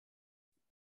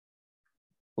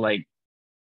 Like,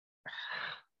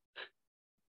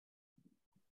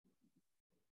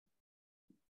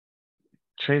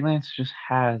 Trey Lance just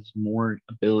has more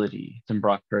ability than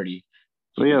Brock Purdy.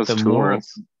 He has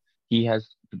tools. He has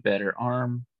the better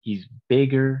arm. He's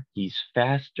bigger. He's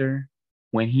faster.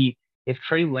 If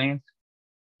Trey Lance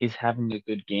is having a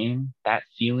good game, that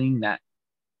ceiling that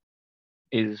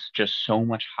is just so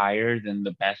much higher than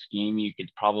the best game you could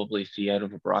probably see out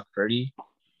of a Brock Purdy,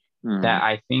 that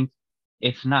I think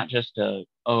it's not just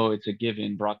it's a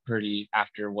given. Brock Purdy,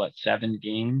 after 7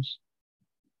 games,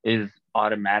 is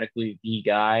automatically the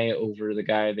guy over the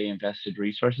guy they invested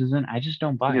resources in. I just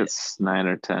don't I buy think it. it's 9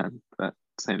 or 10, but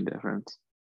same difference.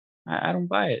 I don't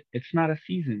buy it. It's not a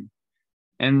season.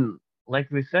 And like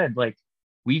we said, like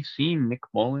we've seen Nick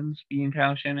Mullins be in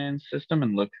Kyle Shanahan's system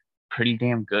and look pretty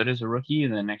damn good as a rookie,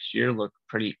 and then next year look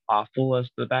pretty awful as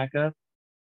the backup.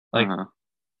 Like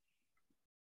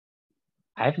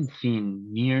I haven't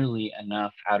seen nearly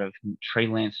enough out of Trey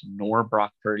Lance nor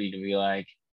Brock Purdy to be like,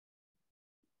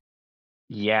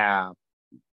 yeah,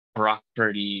 Brock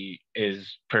Purdy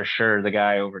is for sure the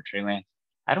guy over Trey Lance.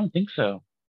 I don't think so.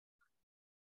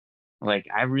 Like,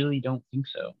 I really don't think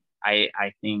so.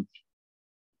 I think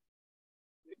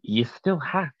you still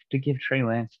have to give Trey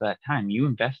Lance that time. You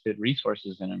invested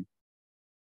resources in him.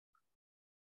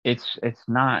 It's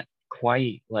not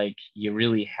quite like you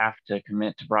really have to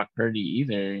commit to Brock Purdy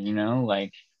either,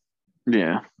 like.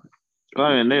 Yeah. Well,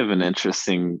 I mean, they have an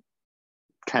interesting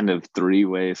kind of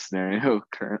three-way scenario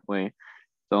currently.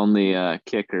 The only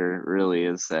kicker really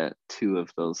is that 2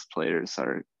 of those players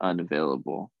are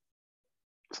unavailable.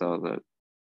 So that,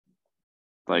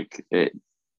 like,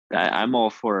 I'm all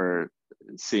for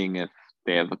seeing if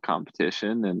they have a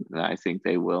competition, and I think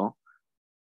they will.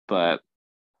 But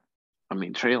I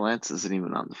mean, Trey Lance isn't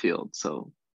even on the field,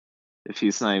 so if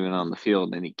he's not even on the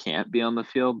field and he can't be on the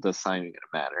field, that's not even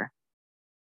gonna matter.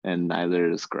 And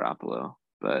neither is Garoppolo.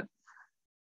 But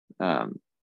I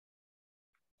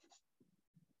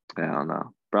don't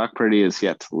know. Brock Purdy is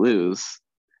yet to lose.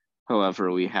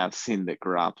 However, we have seen that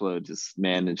Garoppolo just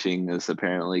managing is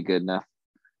apparently good enough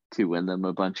to win them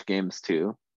a bunch of games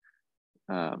too.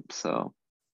 So,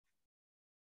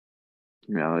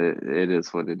 it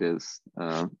is what it is.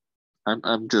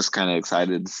 I'm just kind of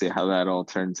excited to see how that all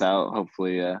turns out.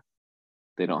 Hopefully,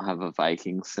 they don't have a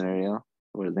Viking scenario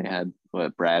where they had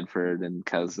Bradford and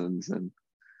Cousins,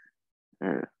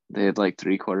 or they had like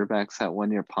 3 quarterbacks that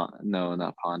 1 year. No,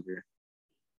 not Ponder.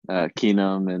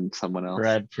 Keenum and someone else.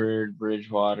 Bradford,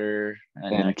 Bridgewater,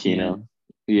 and Keenum.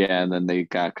 Yeah, and then they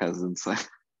got Cousins.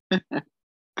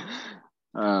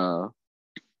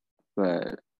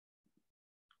 But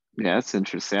yeah, it's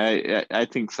interesting. I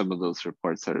think some of those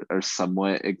reports are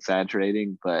somewhat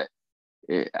exaggerating, but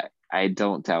I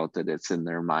don't doubt that it's in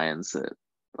their minds that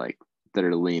like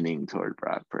they're leaning toward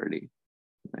Brock Purdy,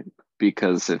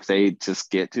 because if they just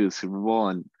get to the Super Bowl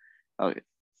and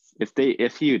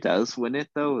if he does win it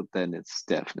though, then it's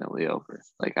definitely over.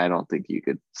 Like I don't think you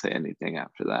could say anything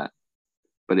after that.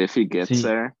 But if he gets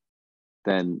there,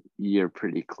 then you're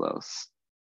pretty close.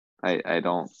 I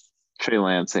don't. Trey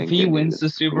Lance ain't. If he wins the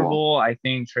Super Bowl, I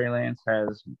think Trey Lance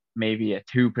has maybe a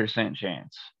 2%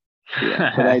 chance.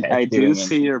 Yeah, but I do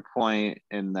see your point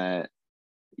in that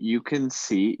you can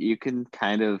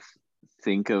kind of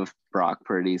think of Brock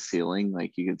Purdy's ceiling,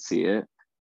 like you could see it,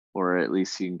 or at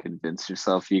least you can convince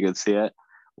yourself you could see it.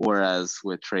 Whereas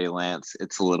with Trey Lance,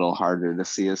 it's a little harder to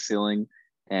see a ceiling,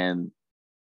 and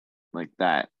like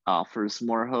that offers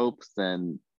more hope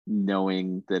than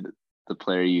knowing that the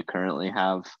player you currently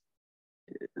have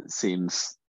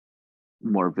seems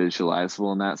more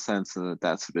visualizable in that sense, and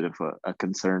that's a bit of a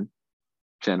concern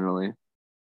generally.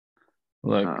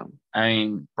 Look, I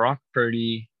mean, Brock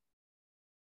Purdy,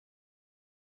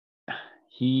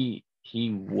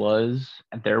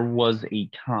 there was a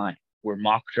time where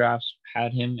mock drafts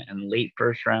had him in late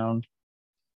first round,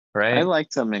 right? I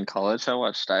liked him in college. I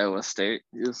watched Iowa State.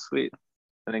 He was sweet.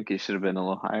 I think he should have been a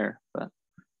little higher, but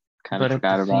kind of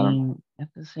forgot about him. At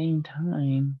the same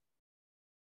time,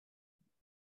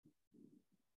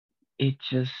 it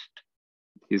just...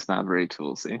 He's not very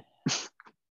toolsy.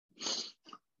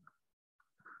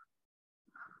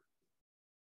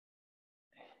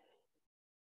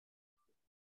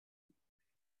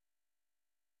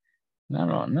 Not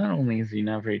only is he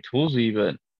not very toolsy,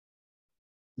 but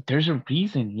there's a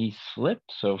reason he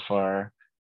slipped so far.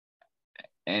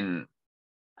 And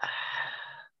I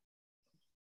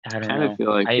don't know. I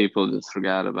feel like people just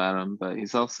forgot about him, but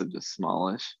he's also just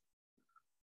smallish.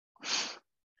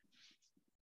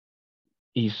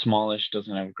 He's smallish,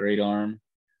 doesn't have a great arm.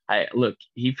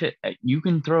 You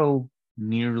can throw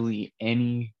nearly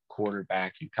any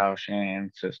quarterback in Kyle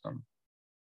Shanahan's system,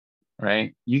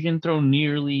 right? You can throw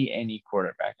nearly any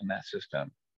quarterback in that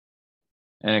system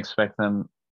and expect them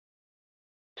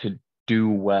to do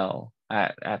well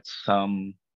at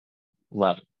some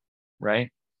level, right?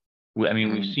 I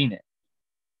mean, we've seen it.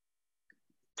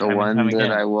 The time and time one that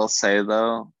again. I will say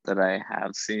though that I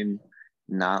have seen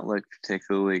not look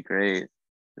particularly great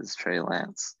is Trey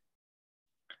Lance.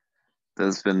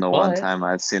 That's been the one But time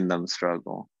I've seen them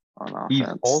struggle on he's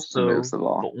offense to move also the the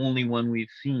ball. only one we've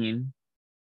seen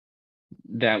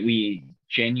that we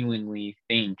genuinely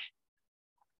think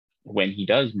when he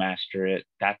does master it,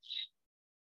 that's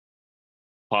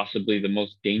possibly the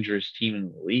most dangerous team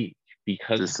in the league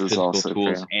because of This the is physical also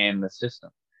tools true. and the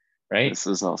system, right? This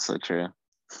is also true.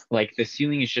 Like the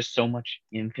ceiling is just so much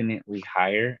infinitely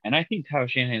higher. And I think Kyle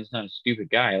Shanahan's not a stupid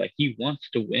guy. Like he wants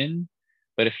to win,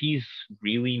 but if he's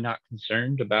really not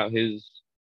concerned about his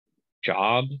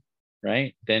job,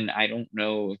 right, then I don't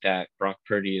know that Brock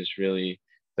Purdy is really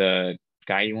the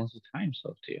guy he wants to tie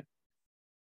himself to,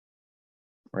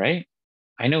 right?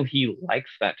 I know he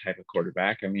likes that type of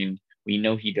quarterback. I mean, we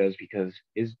know he does because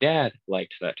his dad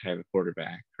liked that type of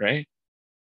quarterback, right?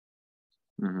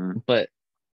 Mm-hmm. But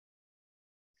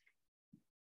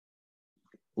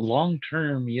long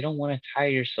term, you don't want to tie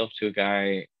yourself to a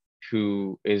guy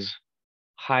who is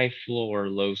high floor,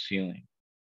 low ceiling.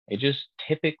 It just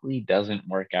typically doesn't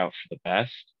work out for the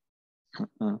best.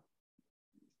 Mm-hmm.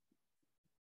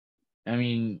 I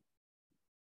mean,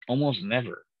 almost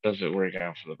never does it work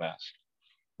out for the best.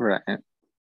 Right.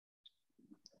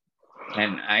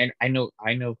 And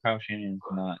I know Kyle Shanahan's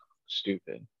not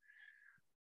stupid.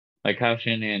 Like Kyle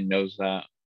Shanahan knows that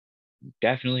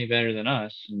definitely better than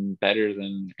us and better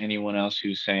than anyone else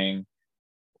who's saying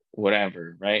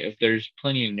whatever, right? If there's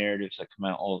plenty of narratives that come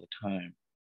out all the time.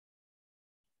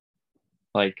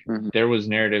 Like Mm-hmm. there was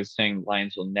narratives saying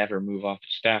Lions will never move off of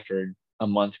Stafford a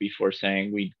month before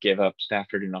saying we'd give up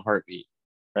Stafford in a heartbeat,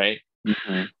 right?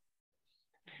 Mm-hmm.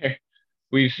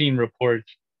 We've seen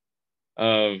reports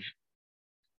of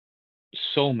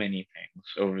so many things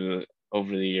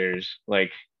over the years.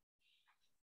 Like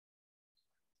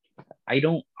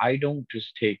I don't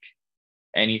just take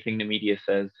anything the media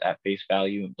says at face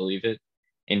value and believe it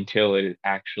until it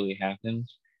actually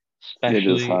happens, It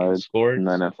is especially in hard in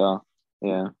the sports NFL.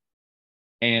 Yeah.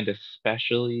 and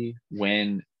especially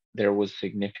when there was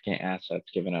significant assets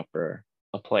given up for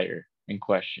a player in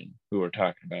question who we're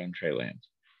talking about in Trey Lance.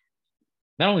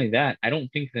 Not only that, I don't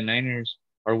think the Niners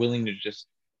are willing to just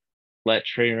let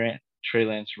Trey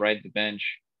Lance ride the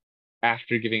bench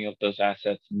after giving up those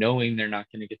assets, knowing they're not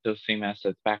going to get those same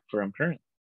assets back for him currently.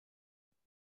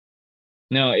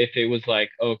 No, if it was like,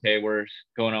 okay, we're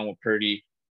going on with Purdy,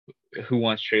 who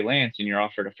wants Trey Lance, and you're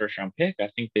offered a first round pick, I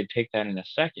think they'd take that in a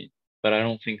second. But I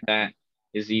don't think that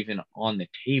is even on the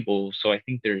table. So I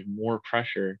think there's more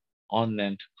pressure on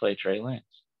them to play Trey Lance,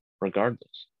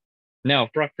 regardless. Now,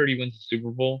 if Brock Purdy wins the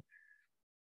Super Bowl,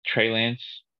 Trey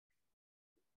Lance,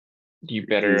 you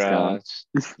He's gone.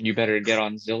 better get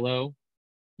on Zillow.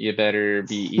 You better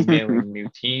be emailing new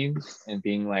teams and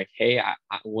being like, hey,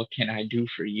 what can I do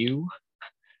for you?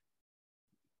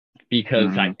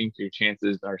 Because I Mm-hmm. think your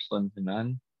chances are slim to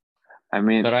none. I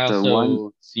mean, But I the one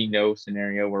also see no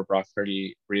scenario where Brock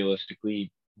Purdy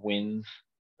realistically wins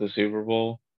the Super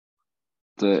Bowl.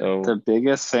 the So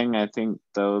biggest thing I think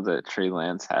though that Trey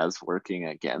Lance has working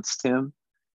against him,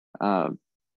 um,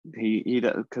 he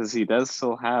does because he does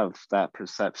still have that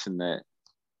perception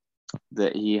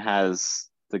that he has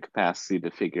the capacity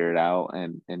to figure it out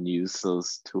and use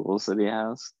those tools that he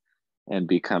has and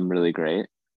become really great.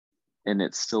 And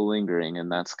it's still lingering,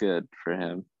 and that's good for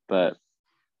him. But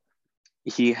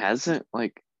he hasn't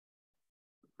like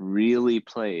really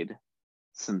played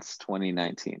since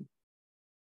 2019.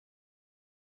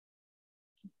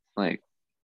 Like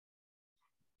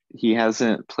he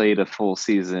hasn't played a full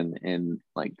season in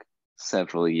like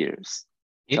several years.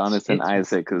 it's Jonathan it's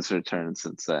Isaac has returned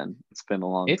since then. It's been a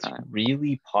long it's time.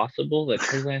 really possible that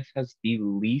Trey Lance has the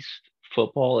least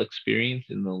football experience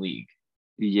in the league.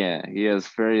 Yeah, he has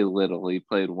very little. He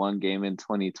played one game in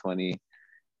 2020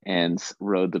 and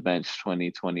rode the bench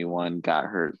 2021, got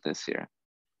hurt this year.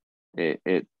 It,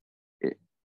 it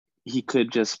he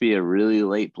could just be a really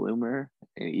late bloomer.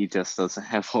 He just doesn't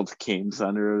have all the games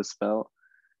under his belt.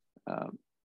 Um,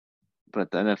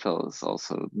 but the NFL is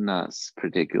also not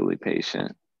particularly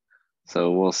patient.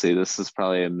 So we'll see. This is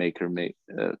probably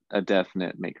a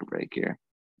definite make or break here,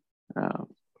 um,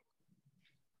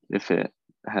 if it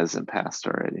hasn't passed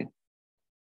already.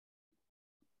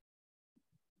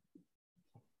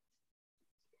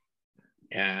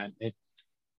 Yeah,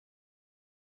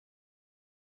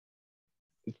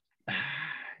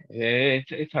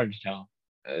 it's hard to tell.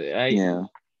 I Yeah,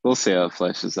 we'll see how it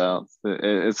fleshes out.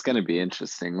 It's going to be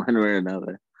interesting one way or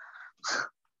another.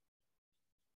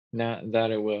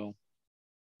 that it will.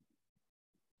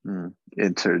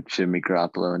 Enter Jimmy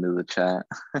Garoppolo into the chat.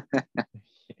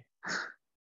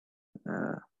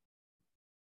 Uh,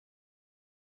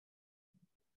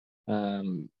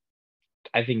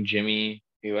 I think Jimmy,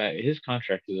 his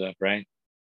contract is up, right?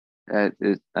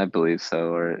 I believe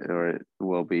so, or it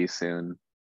will be soon.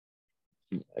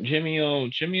 Jimmy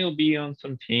will be on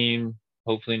some team.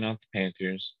 Hopefully not the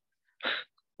Panthers,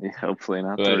 Hopefully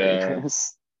not the but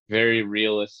Raiders. very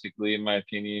realistically, in my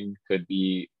opinion, could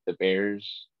be the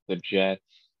Bears, the Jets,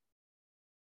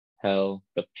 hell,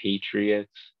 the Patriots.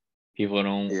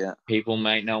 Yeah. People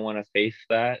might not want to face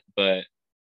that, but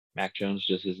Mac Jones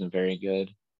just isn't very good.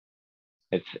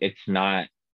 It's not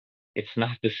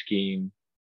the scheme.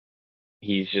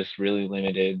 He's just really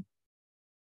limited.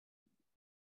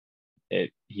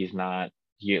 He's not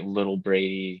little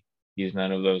Brady. He's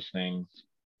none of those things.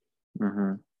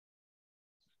 Mm-hmm.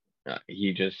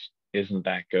 He just isn't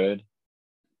that good.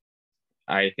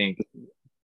 I think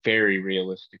very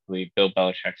realistically, Bill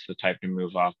Belichick's the type to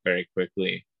move off very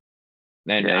quickly.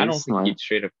 And Yeah, I he's don't think smart. he'd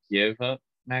straight up give up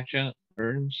Mac Jones.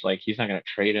 Like he's not going to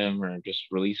trade him or just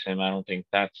release him. I don't think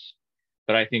that's.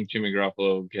 But I think Jimmy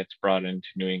Garoppolo gets brought into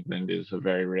New England is a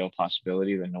very real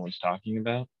possibility that no one's talking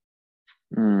about.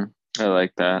 I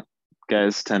like that.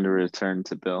 Guys tend to return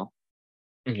to Bill.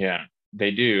 Yeah,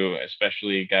 they do,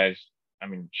 especially guys. I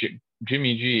mean,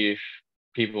 Jimmy G, if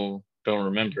people don't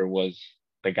remember, was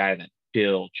the guy that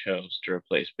Bill chose to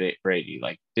replace Brady.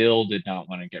 Like Bill did not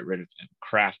want to get rid of him.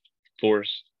 Kraft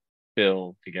forced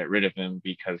Bill to get rid of him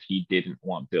because he didn't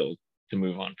want Bill to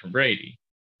move on from Brady,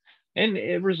 and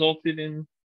it resulted in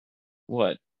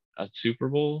what, a Super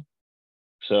Bowl.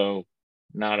 So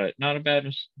not a bad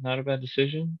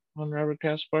decision on Robert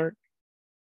Kraft's part.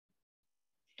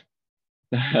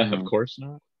 Of Mm-hmm. course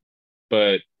not,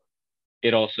 but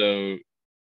it also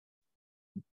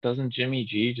doesn't Jimmy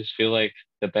G just feel like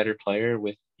the better player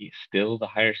with still the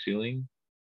higher ceiling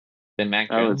than Mac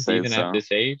I would Jones, say even at so.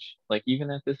 this age? Like, even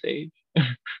at this age?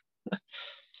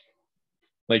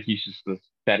 Like, he's just a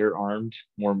better armed,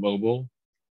 more mobile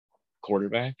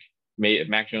quarterback.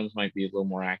 Mac Jones might be a little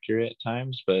more accurate at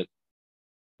times, but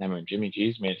I mean, Jimmy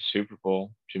G's made a Super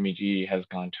Bowl. Jimmy G has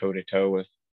gone toe to toe with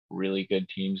really good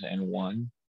teams and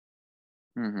won.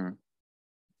 Mm-hmm.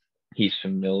 He's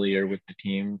familiar with the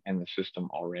team and the system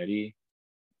already.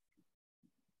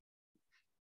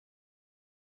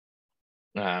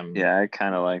 Yeah, I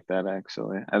kind of like that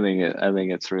actually. I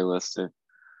think it's realistic.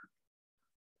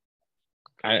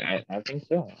 I think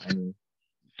so. And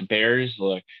the Bears,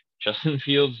 look, Justin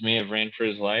Fields may have ran for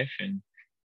his life, and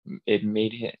it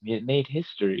made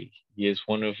history. He is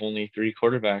one of only three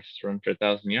quarterbacks to run for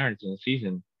 1,000 yards in a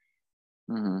season.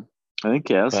 Mm-hmm. I think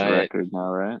he has the But record now,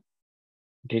 right?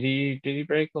 did he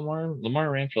break Lamar?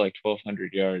 Lamar ran for like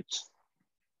 1,200 yards.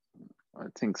 I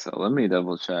think so. Let me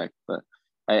double check, but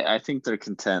I think they're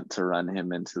content to run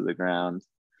him into the ground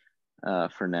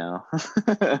for now.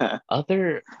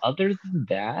 Other than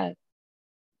that,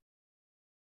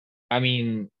 I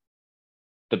mean,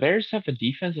 the Bears have a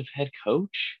defensive head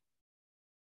coach,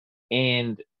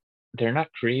 and they're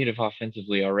not creative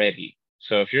offensively already.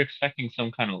 So if you're expecting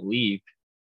some kind of leap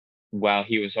while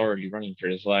he was already running for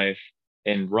his life,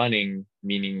 and running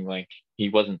meaning like he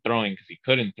wasn't throwing because he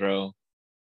couldn't throw,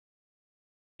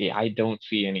 yeah, I don't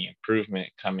see any improvement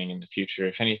coming in the future.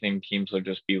 If anything, teams will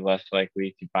just be less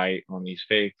likely to bite on these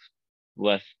fakes,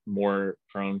 more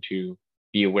prone to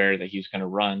be aware that he's going to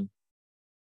run.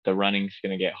 The running's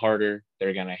going to get harder.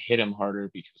 They're going to hit him harder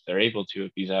because they're able to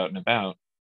if he's out and about.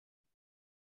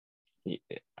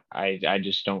 I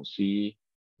just don't see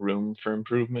room for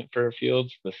improvement for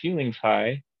Fields. The ceiling's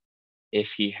high if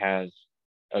he has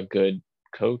a good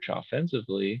coach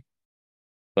offensively,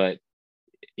 but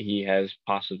he has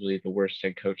possibly the worst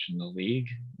head coach in the league,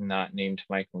 not named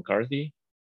Mike McCarthy.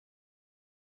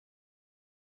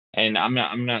 And I'm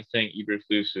not saying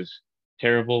Eberflus is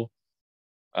terrible.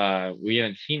 We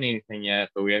haven't seen anything yet,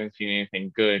 but we haven't seen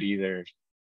anything good either.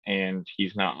 And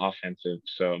he's not offensive,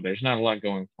 so there's not a lot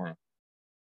going for him.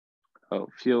 Oh,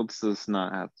 Fields does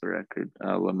not have the record.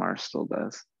 Lamar still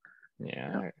does.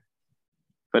 Yeah.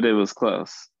 But it was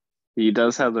close. He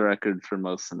does have the record for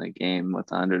most in the game with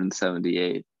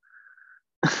 178.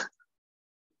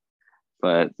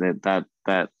 But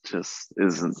that just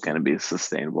isn't going to be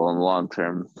sustainable in the long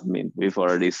term. I mean, we've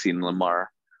already seen Lamar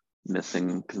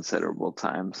missing considerable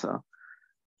time, so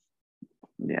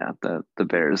yeah, the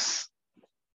Bears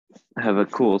have a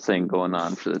cool thing going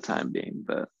on for the time being,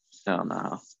 but I don't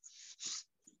know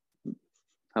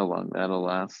how long that'll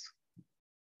last.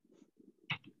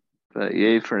 But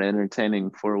yay for an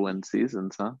entertaining 4-win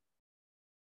seasons, huh?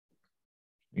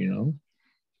 You know,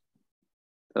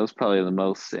 That was probably the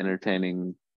most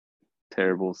entertaining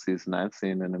terrible season I've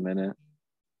seen in a minute.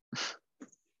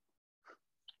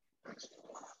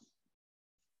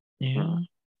 Yeah,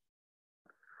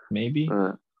 maybe.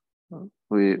 But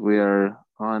we are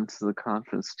on to the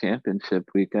conference championship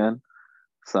weekend.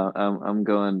 So I'm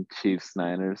going Chiefs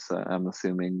Niners. So I'm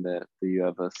assuming that you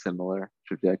have a similar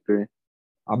trajectory.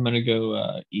 I'm gonna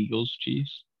go Eagles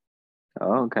Chiefs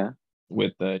Oh, okay.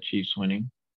 with the Chiefs winning.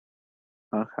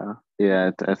 Okay. Yeah,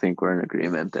 I think we're in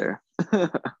agreement there.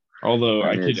 Although I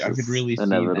I mean, could it's I could just really see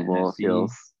the inevitable, it NFC.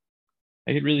 feels.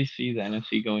 I could really see the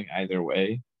NFC going either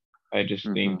way. I just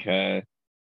think I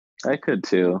could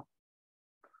too.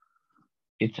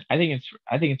 I think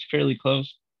it's fairly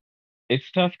close. It's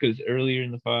tough because earlier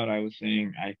in the pod I was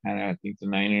saying I kind of think the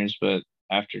Niners, but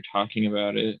after talking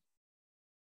about it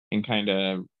and kind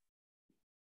of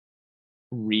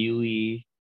really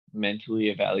mentally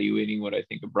evaluating what I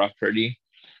think of Brock Purdy,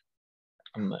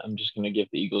 I'm just gonna give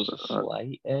the Eagles a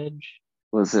slight edge.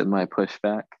 Was it my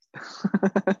pushback?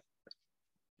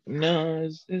 No,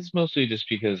 it's mostly just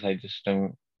because I just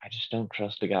don't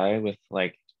trust a guy with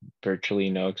like virtually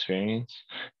no experience.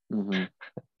 Mm-hmm.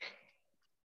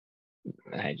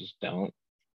 I just don't.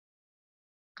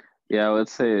 Yeah, I would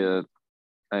say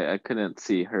I couldn't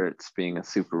see Hurts being a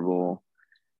Super Bowl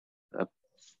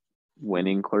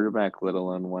winning quarterback, let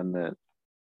alone one that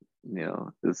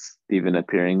is even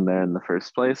appearing there in the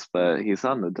first place. But he's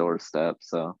on the doorstep,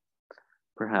 so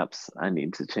perhaps I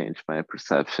need to change my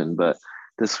perception. But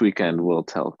this weekend will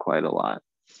tell quite a lot.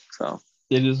 So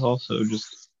It is also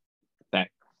just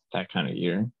that kind of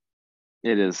year.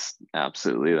 it is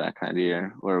absolutely that kind of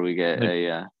year where we get Like,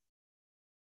 I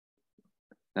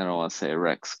don't want to say a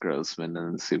Rex Grossman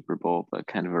in the Super Bowl, but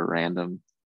kind of a random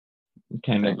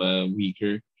kind thing. of a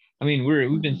weaker. I mean,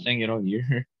 we've been Mm-hmm. saying it all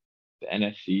year. The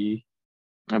NFC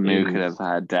I mean, we could is have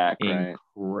had Dak, right?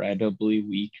 incredibly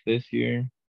weak this year.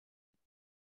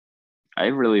 I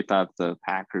really thought the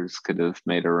Packers could have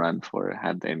made a run for it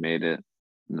had they made it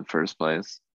in the first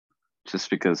place, just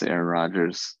because Aaron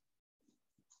Rodgers.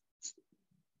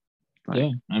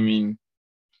 Yeah, I mean,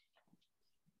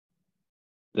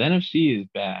 the NFC is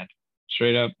bad,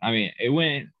 straight up. I mean, it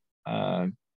went.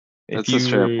 If It's a you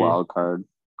straight up were, wild card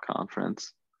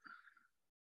conference.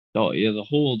 oh yeah, the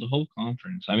whole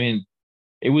conference. I mean,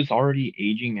 it was already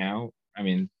aging out. I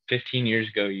mean, 15 years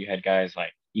ago, you had guys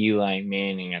like Eli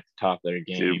Manning at the top of their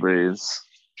Drew game, Brees.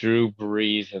 Drew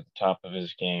Brees at the top of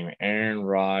his game, Aaron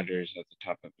Rodgers at the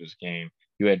top of his game.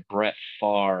 You had Brett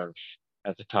Favre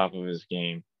at the top of his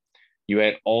game. You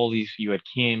had you had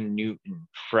Cam Newton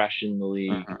fresh in the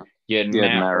league. Mm-hmm. You had You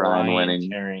had Matt Matt Ryan Ryan winning.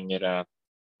 tearing it up.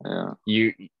 Yeah.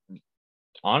 You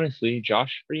honestly,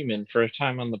 Josh Freeman for a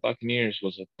time on the Buccaneers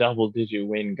was a double-digit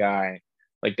win guy.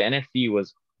 Like the NFC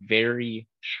was very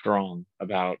strong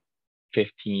about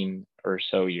 15 or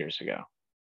so years ago.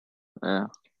 Yeah.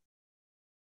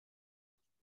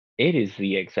 It is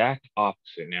the exact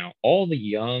opposite now. All the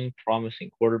young,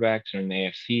 promising quarterbacks are in the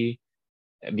AFC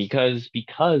because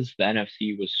the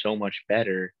NFC was so much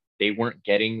better. They weren't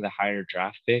getting the higher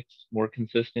draft picks more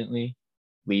consistently,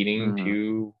 leading Mm-hmm.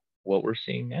 to what we're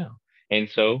seeing now. And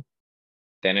so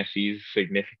the NFC is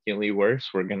significantly worse.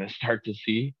 We're going to start to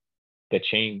see the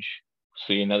change.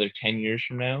 See another 10 years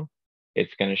from now,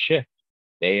 it's going to shift.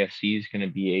 The AFC is going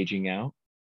to be aging out,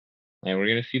 and we're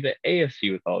going to see the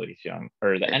AFC with all these young,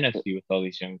 or the NFC with all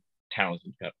these young,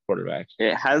 talented quarterbacks.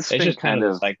 It has It's been just kind kind of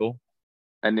the of cycle.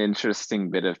 an interesting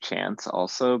bit of chance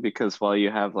also because while you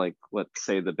have like let's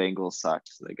say the Bengals sucked,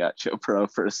 they got Joe Burrow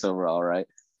first overall, right?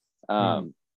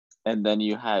 Mm. And then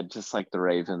you had just like the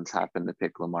Ravens happen to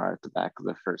pick Lamar at the back of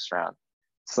the first round.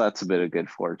 So that's a bit of good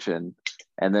fortune.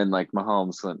 And then like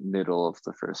Mahomes went middle of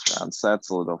the first round. So that's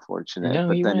a little fortunate. No,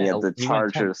 But then you had the he went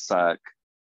 10th. Chargers suck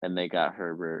and they got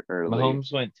Herbert early.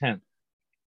 Mahomes went 10th.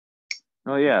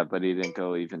 Oh yeah, but he didn't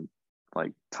go even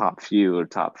like top few or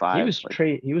top five.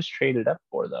 Like He was traded up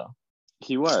for though.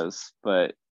 he was,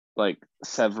 but like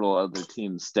several other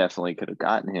teams definitely could have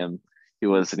gotten him. He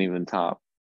wasn't even top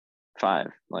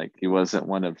five. Like he wasn't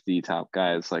one of the top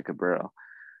guys like a Burrow.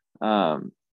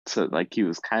 So like he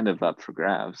was kind of up for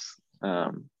grabs.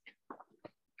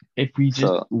 If we just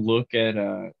So look at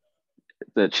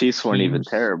the Chiefs weren't even teams,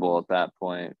 terrible at that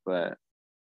point, but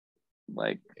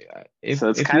like if so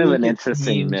it's if kind we of look an at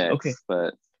interesting teams, okay, mix,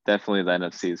 but definitely the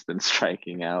NFC has been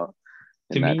striking out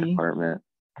to in that me, department.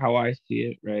 how I see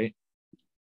it, right?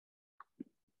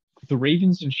 The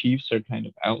Ravens and Chiefs are kind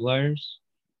of outliers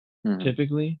Mm-hmm.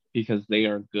 typically because they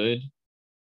are good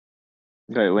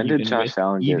Wait, when did Josh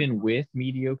Allen get even with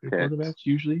mediocre picked? quarterbacks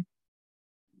usually.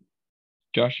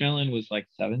 Josh Allen was like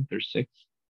 7th or 6th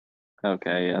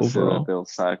Okay, yeah, so the overall,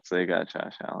 Bills sucked, so they got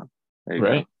Josh Allen. There you go.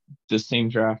 right? The same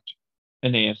draft,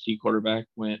 an AFC quarterback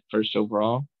went first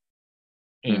overall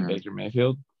in Mm-hmm. Baker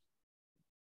Mayfield.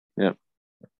 Yep.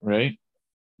 right?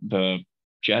 The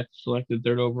Jets selected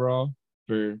third overall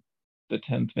for the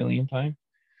 10th millionth time.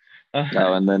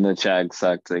 Oh, and then the Jags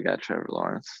sucked. They got Trevor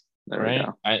Lawrence. There we Right?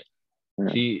 go. I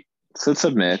Yeah. see. So it's a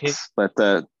Kick, mix, but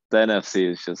the NFC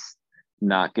is just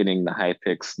not getting the high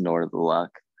picks nor the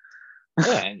luck.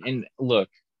 yeah, and look,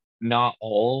 not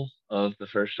all of the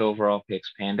first overall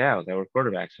picks panned out. That were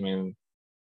quarterbacks. I mean,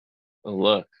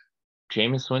 look,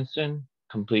 Jameis Winston,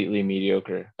 completely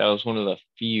mediocre. That was one of the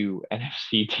few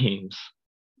NFC teams,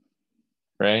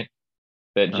 right?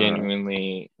 That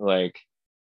genuinely like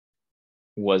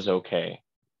was okay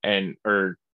and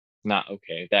or not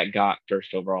okay. That got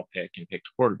first overall pick and picked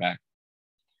a quarterback.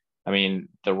 I mean,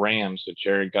 the Rams with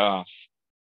Jared Goff,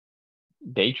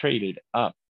 they traded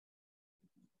up.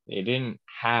 They didn't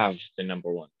have the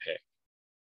number one pick,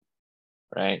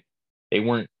 right? They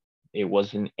weren't, it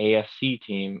was an AFC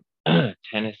team,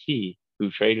 Tennessee, who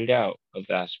traded out of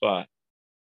that spot.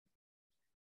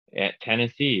 At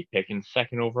Tennessee, picking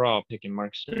second overall, picking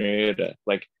Marcus Mariota.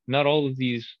 Like, not all of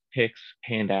these picks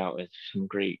panned out as some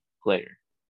great player.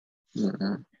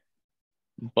 Mm-hmm.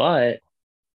 But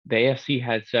the AFC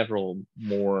had several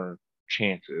more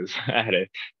chances at it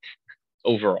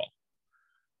overall.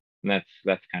 And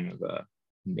that's kind of the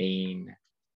main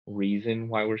reason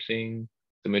why we're seeing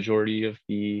the majority of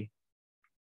the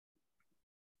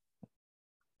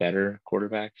better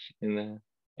quarterbacks in the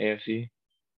AFC.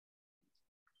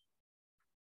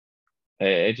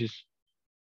 It just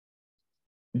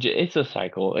it's a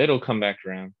cycle. It'll come back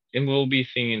around. And we'll be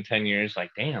seeing in 10 years like,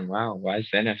 damn, wow, why is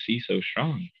the NFC so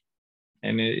strong?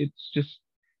 And it's just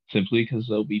simply because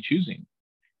they'll be choosing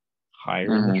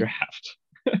higher in the draft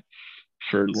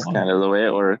for It's longer. kind of the way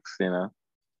it works, you know.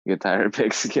 You get the higher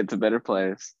picks, you get the better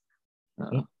players.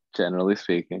 Generally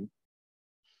speaking.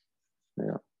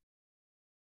 Yeah.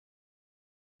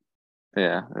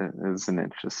 Yeah, it's an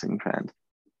interesting trend.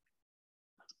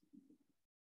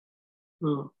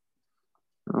 Oh,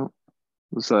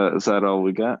 is that all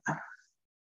we got?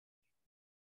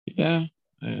 Yeah,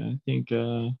 I think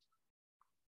yeah,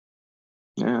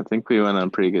 I think we went on a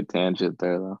pretty good tangent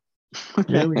there though.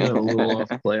 yeah, we got a little off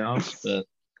playoffs, but I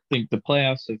think the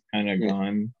playoffs have kind of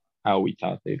gone how we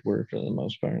thought they'd work for the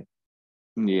most part.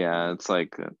 Yeah, it's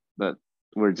like that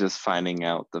we're just finding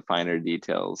out the finer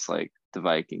details. Like the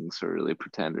Vikings were really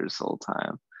pretenders the whole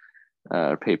time,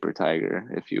 paper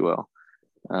tiger, if you will.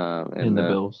 And the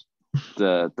Bills.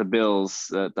 The Bills,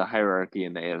 the hierarchy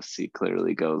in the AFC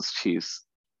clearly goes Chiefs,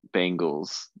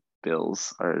 Bengals,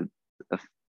 Bills are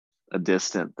a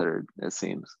distant third, it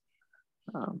seems.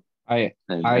 I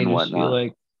just whatnot. feel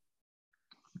like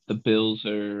the Bills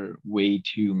are way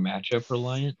too matchup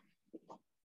reliant.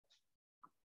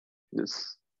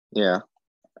 Yeah.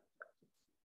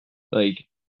 Like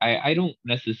I don't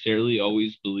necessarily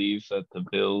always believe that the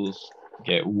Bills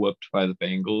get whooped by the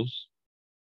Bengals.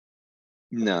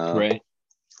 No. Right.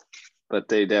 But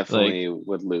they definitely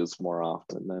would lose more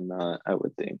often than not, I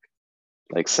would think.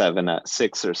 Like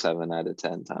 6 or 7 out of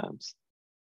 10 times.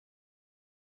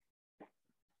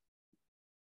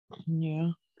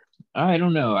 Yeah. I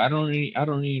don't know. I don't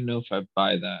even know if I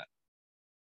buy that.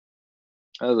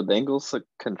 Oh, the Bengals look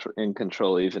in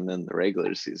control even in the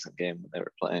regular season game when they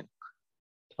were playing,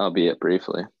 albeit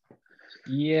briefly.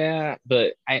 Yeah,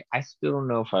 but I still don't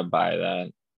know if I buy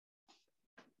that.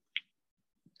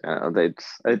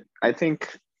 I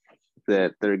think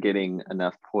that they're getting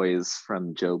enough poise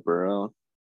from Joe Burrow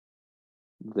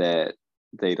that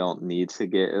they don't need to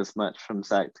get as much from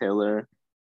Zach Taylor.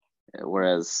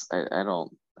 Whereas I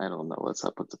don't know what's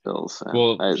up with the Bills.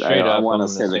 Well, I want to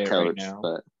say the coach, right now,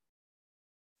 but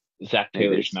Zach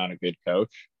Taylor's not a good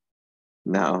coach.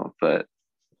 No, but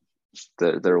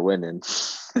they're winning.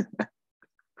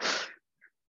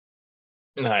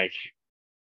 Like,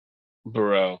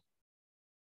 bro,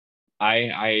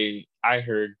 I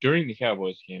heard during the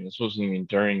Cowboys game. This wasn't even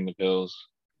during the Bills.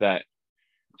 That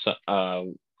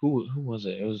who was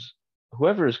it? It was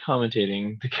whoever is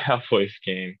commentating the Cowboys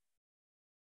game.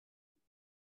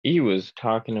 He was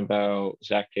talking about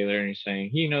Zach Taylor and he's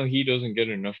saying, he doesn't get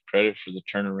enough credit for the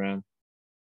turnaround.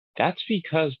 That's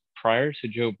because prior to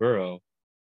Joe Burrow,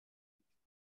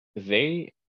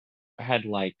 they had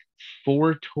like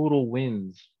 4 total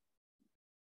wins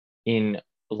in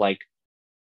like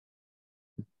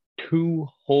 2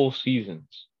 whole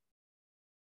seasons.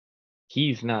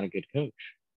 He's not a good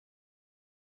coach.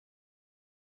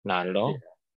 Not at all.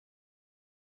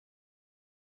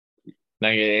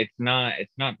 Like it's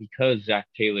not because Zach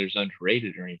Taylor's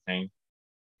underrated or anything.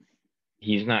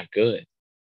 He's not good.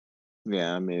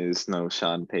 Yeah, I mean, there's no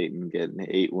Sean Payton getting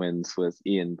 8 wins with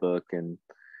Ian Book and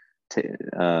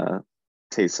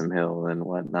Taysom Hill and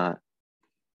whatnot.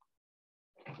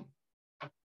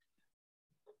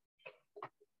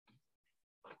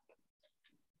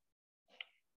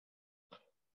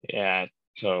 Yeah.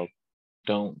 So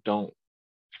don't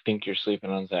think you're sleeping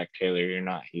on Zach Taylor. You're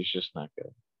not. He's just not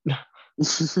good.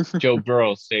 Joe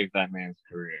Burrow saved that man's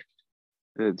career.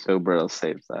 Joe Burrow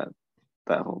saved that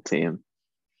whole team.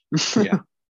 Yeah.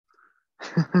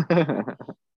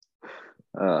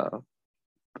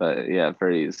 But yeah,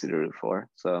 very easy to root for.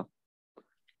 So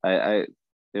I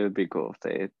it would be cool if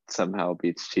they somehow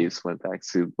beats Chiefs, went back to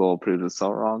Super Bowl, proved us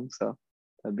all wrong. So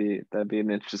that'd be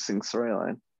an interesting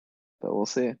storyline. But we'll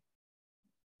see.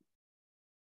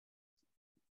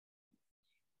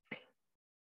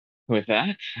 With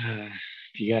that,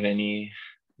 you got any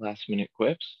last minute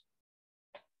quips?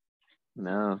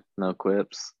 No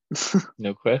quips.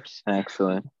 No quips?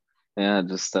 Actually. Yeah,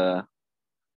 just yeah,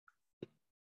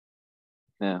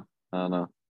 I don't know.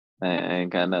 I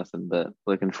ain't got nothing, but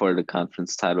looking forward to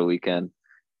conference title weekend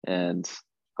and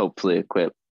hopefully a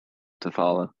quip to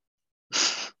follow.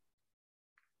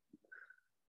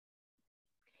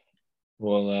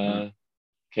 We'll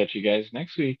catch you guys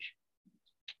next week.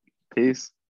 Peace.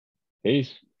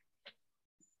 Peace.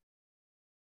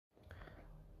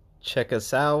 Check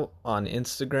us out on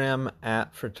Instagram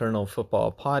at Fraternal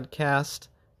Football Podcast.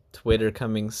 Twitter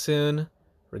coming soon.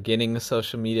 We're getting a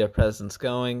social media presence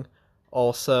going.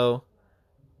 Also,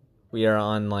 we are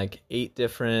on like 8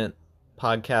 different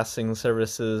podcasting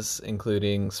services,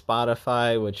 including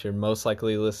Spotify, which you're most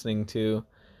likely listening to,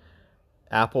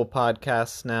 Apple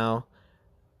Podcasts now,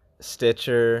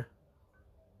 Stitcher,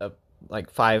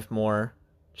 like 5 more.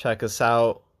 Check us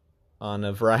out on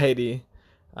a variety.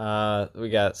 We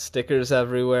got stickers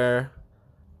everywhere.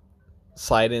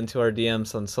 Slide into our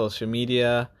DMs on social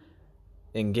media.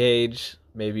 Engage.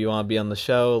 Maybe you want to be on the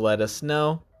show. Let us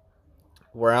know.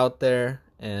 We're out there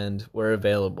and we're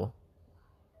available.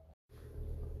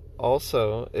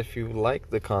 Also, if you like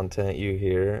the content you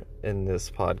hear in this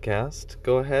podcast,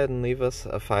 go ahead and leave us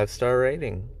a 5-star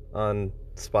rating on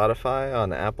Spotify,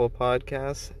 on Apple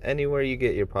Podcasts, anywhere you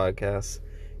get your podcasts.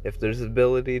 If there's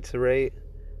ability to rate,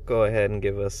 go ahead and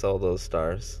give us all those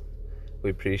stars. We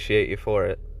appreciate you for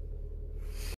it.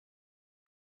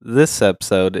 This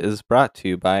episode is brought to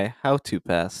you by How to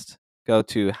Pest. Go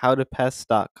to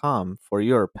howtopest.com for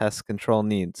your pest control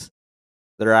needs.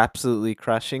 They're absolutely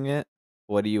crushing it.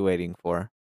 What are you waiting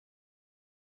for?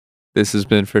 This has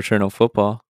been Fraternal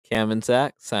Football. Cam and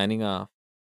Zach signing off.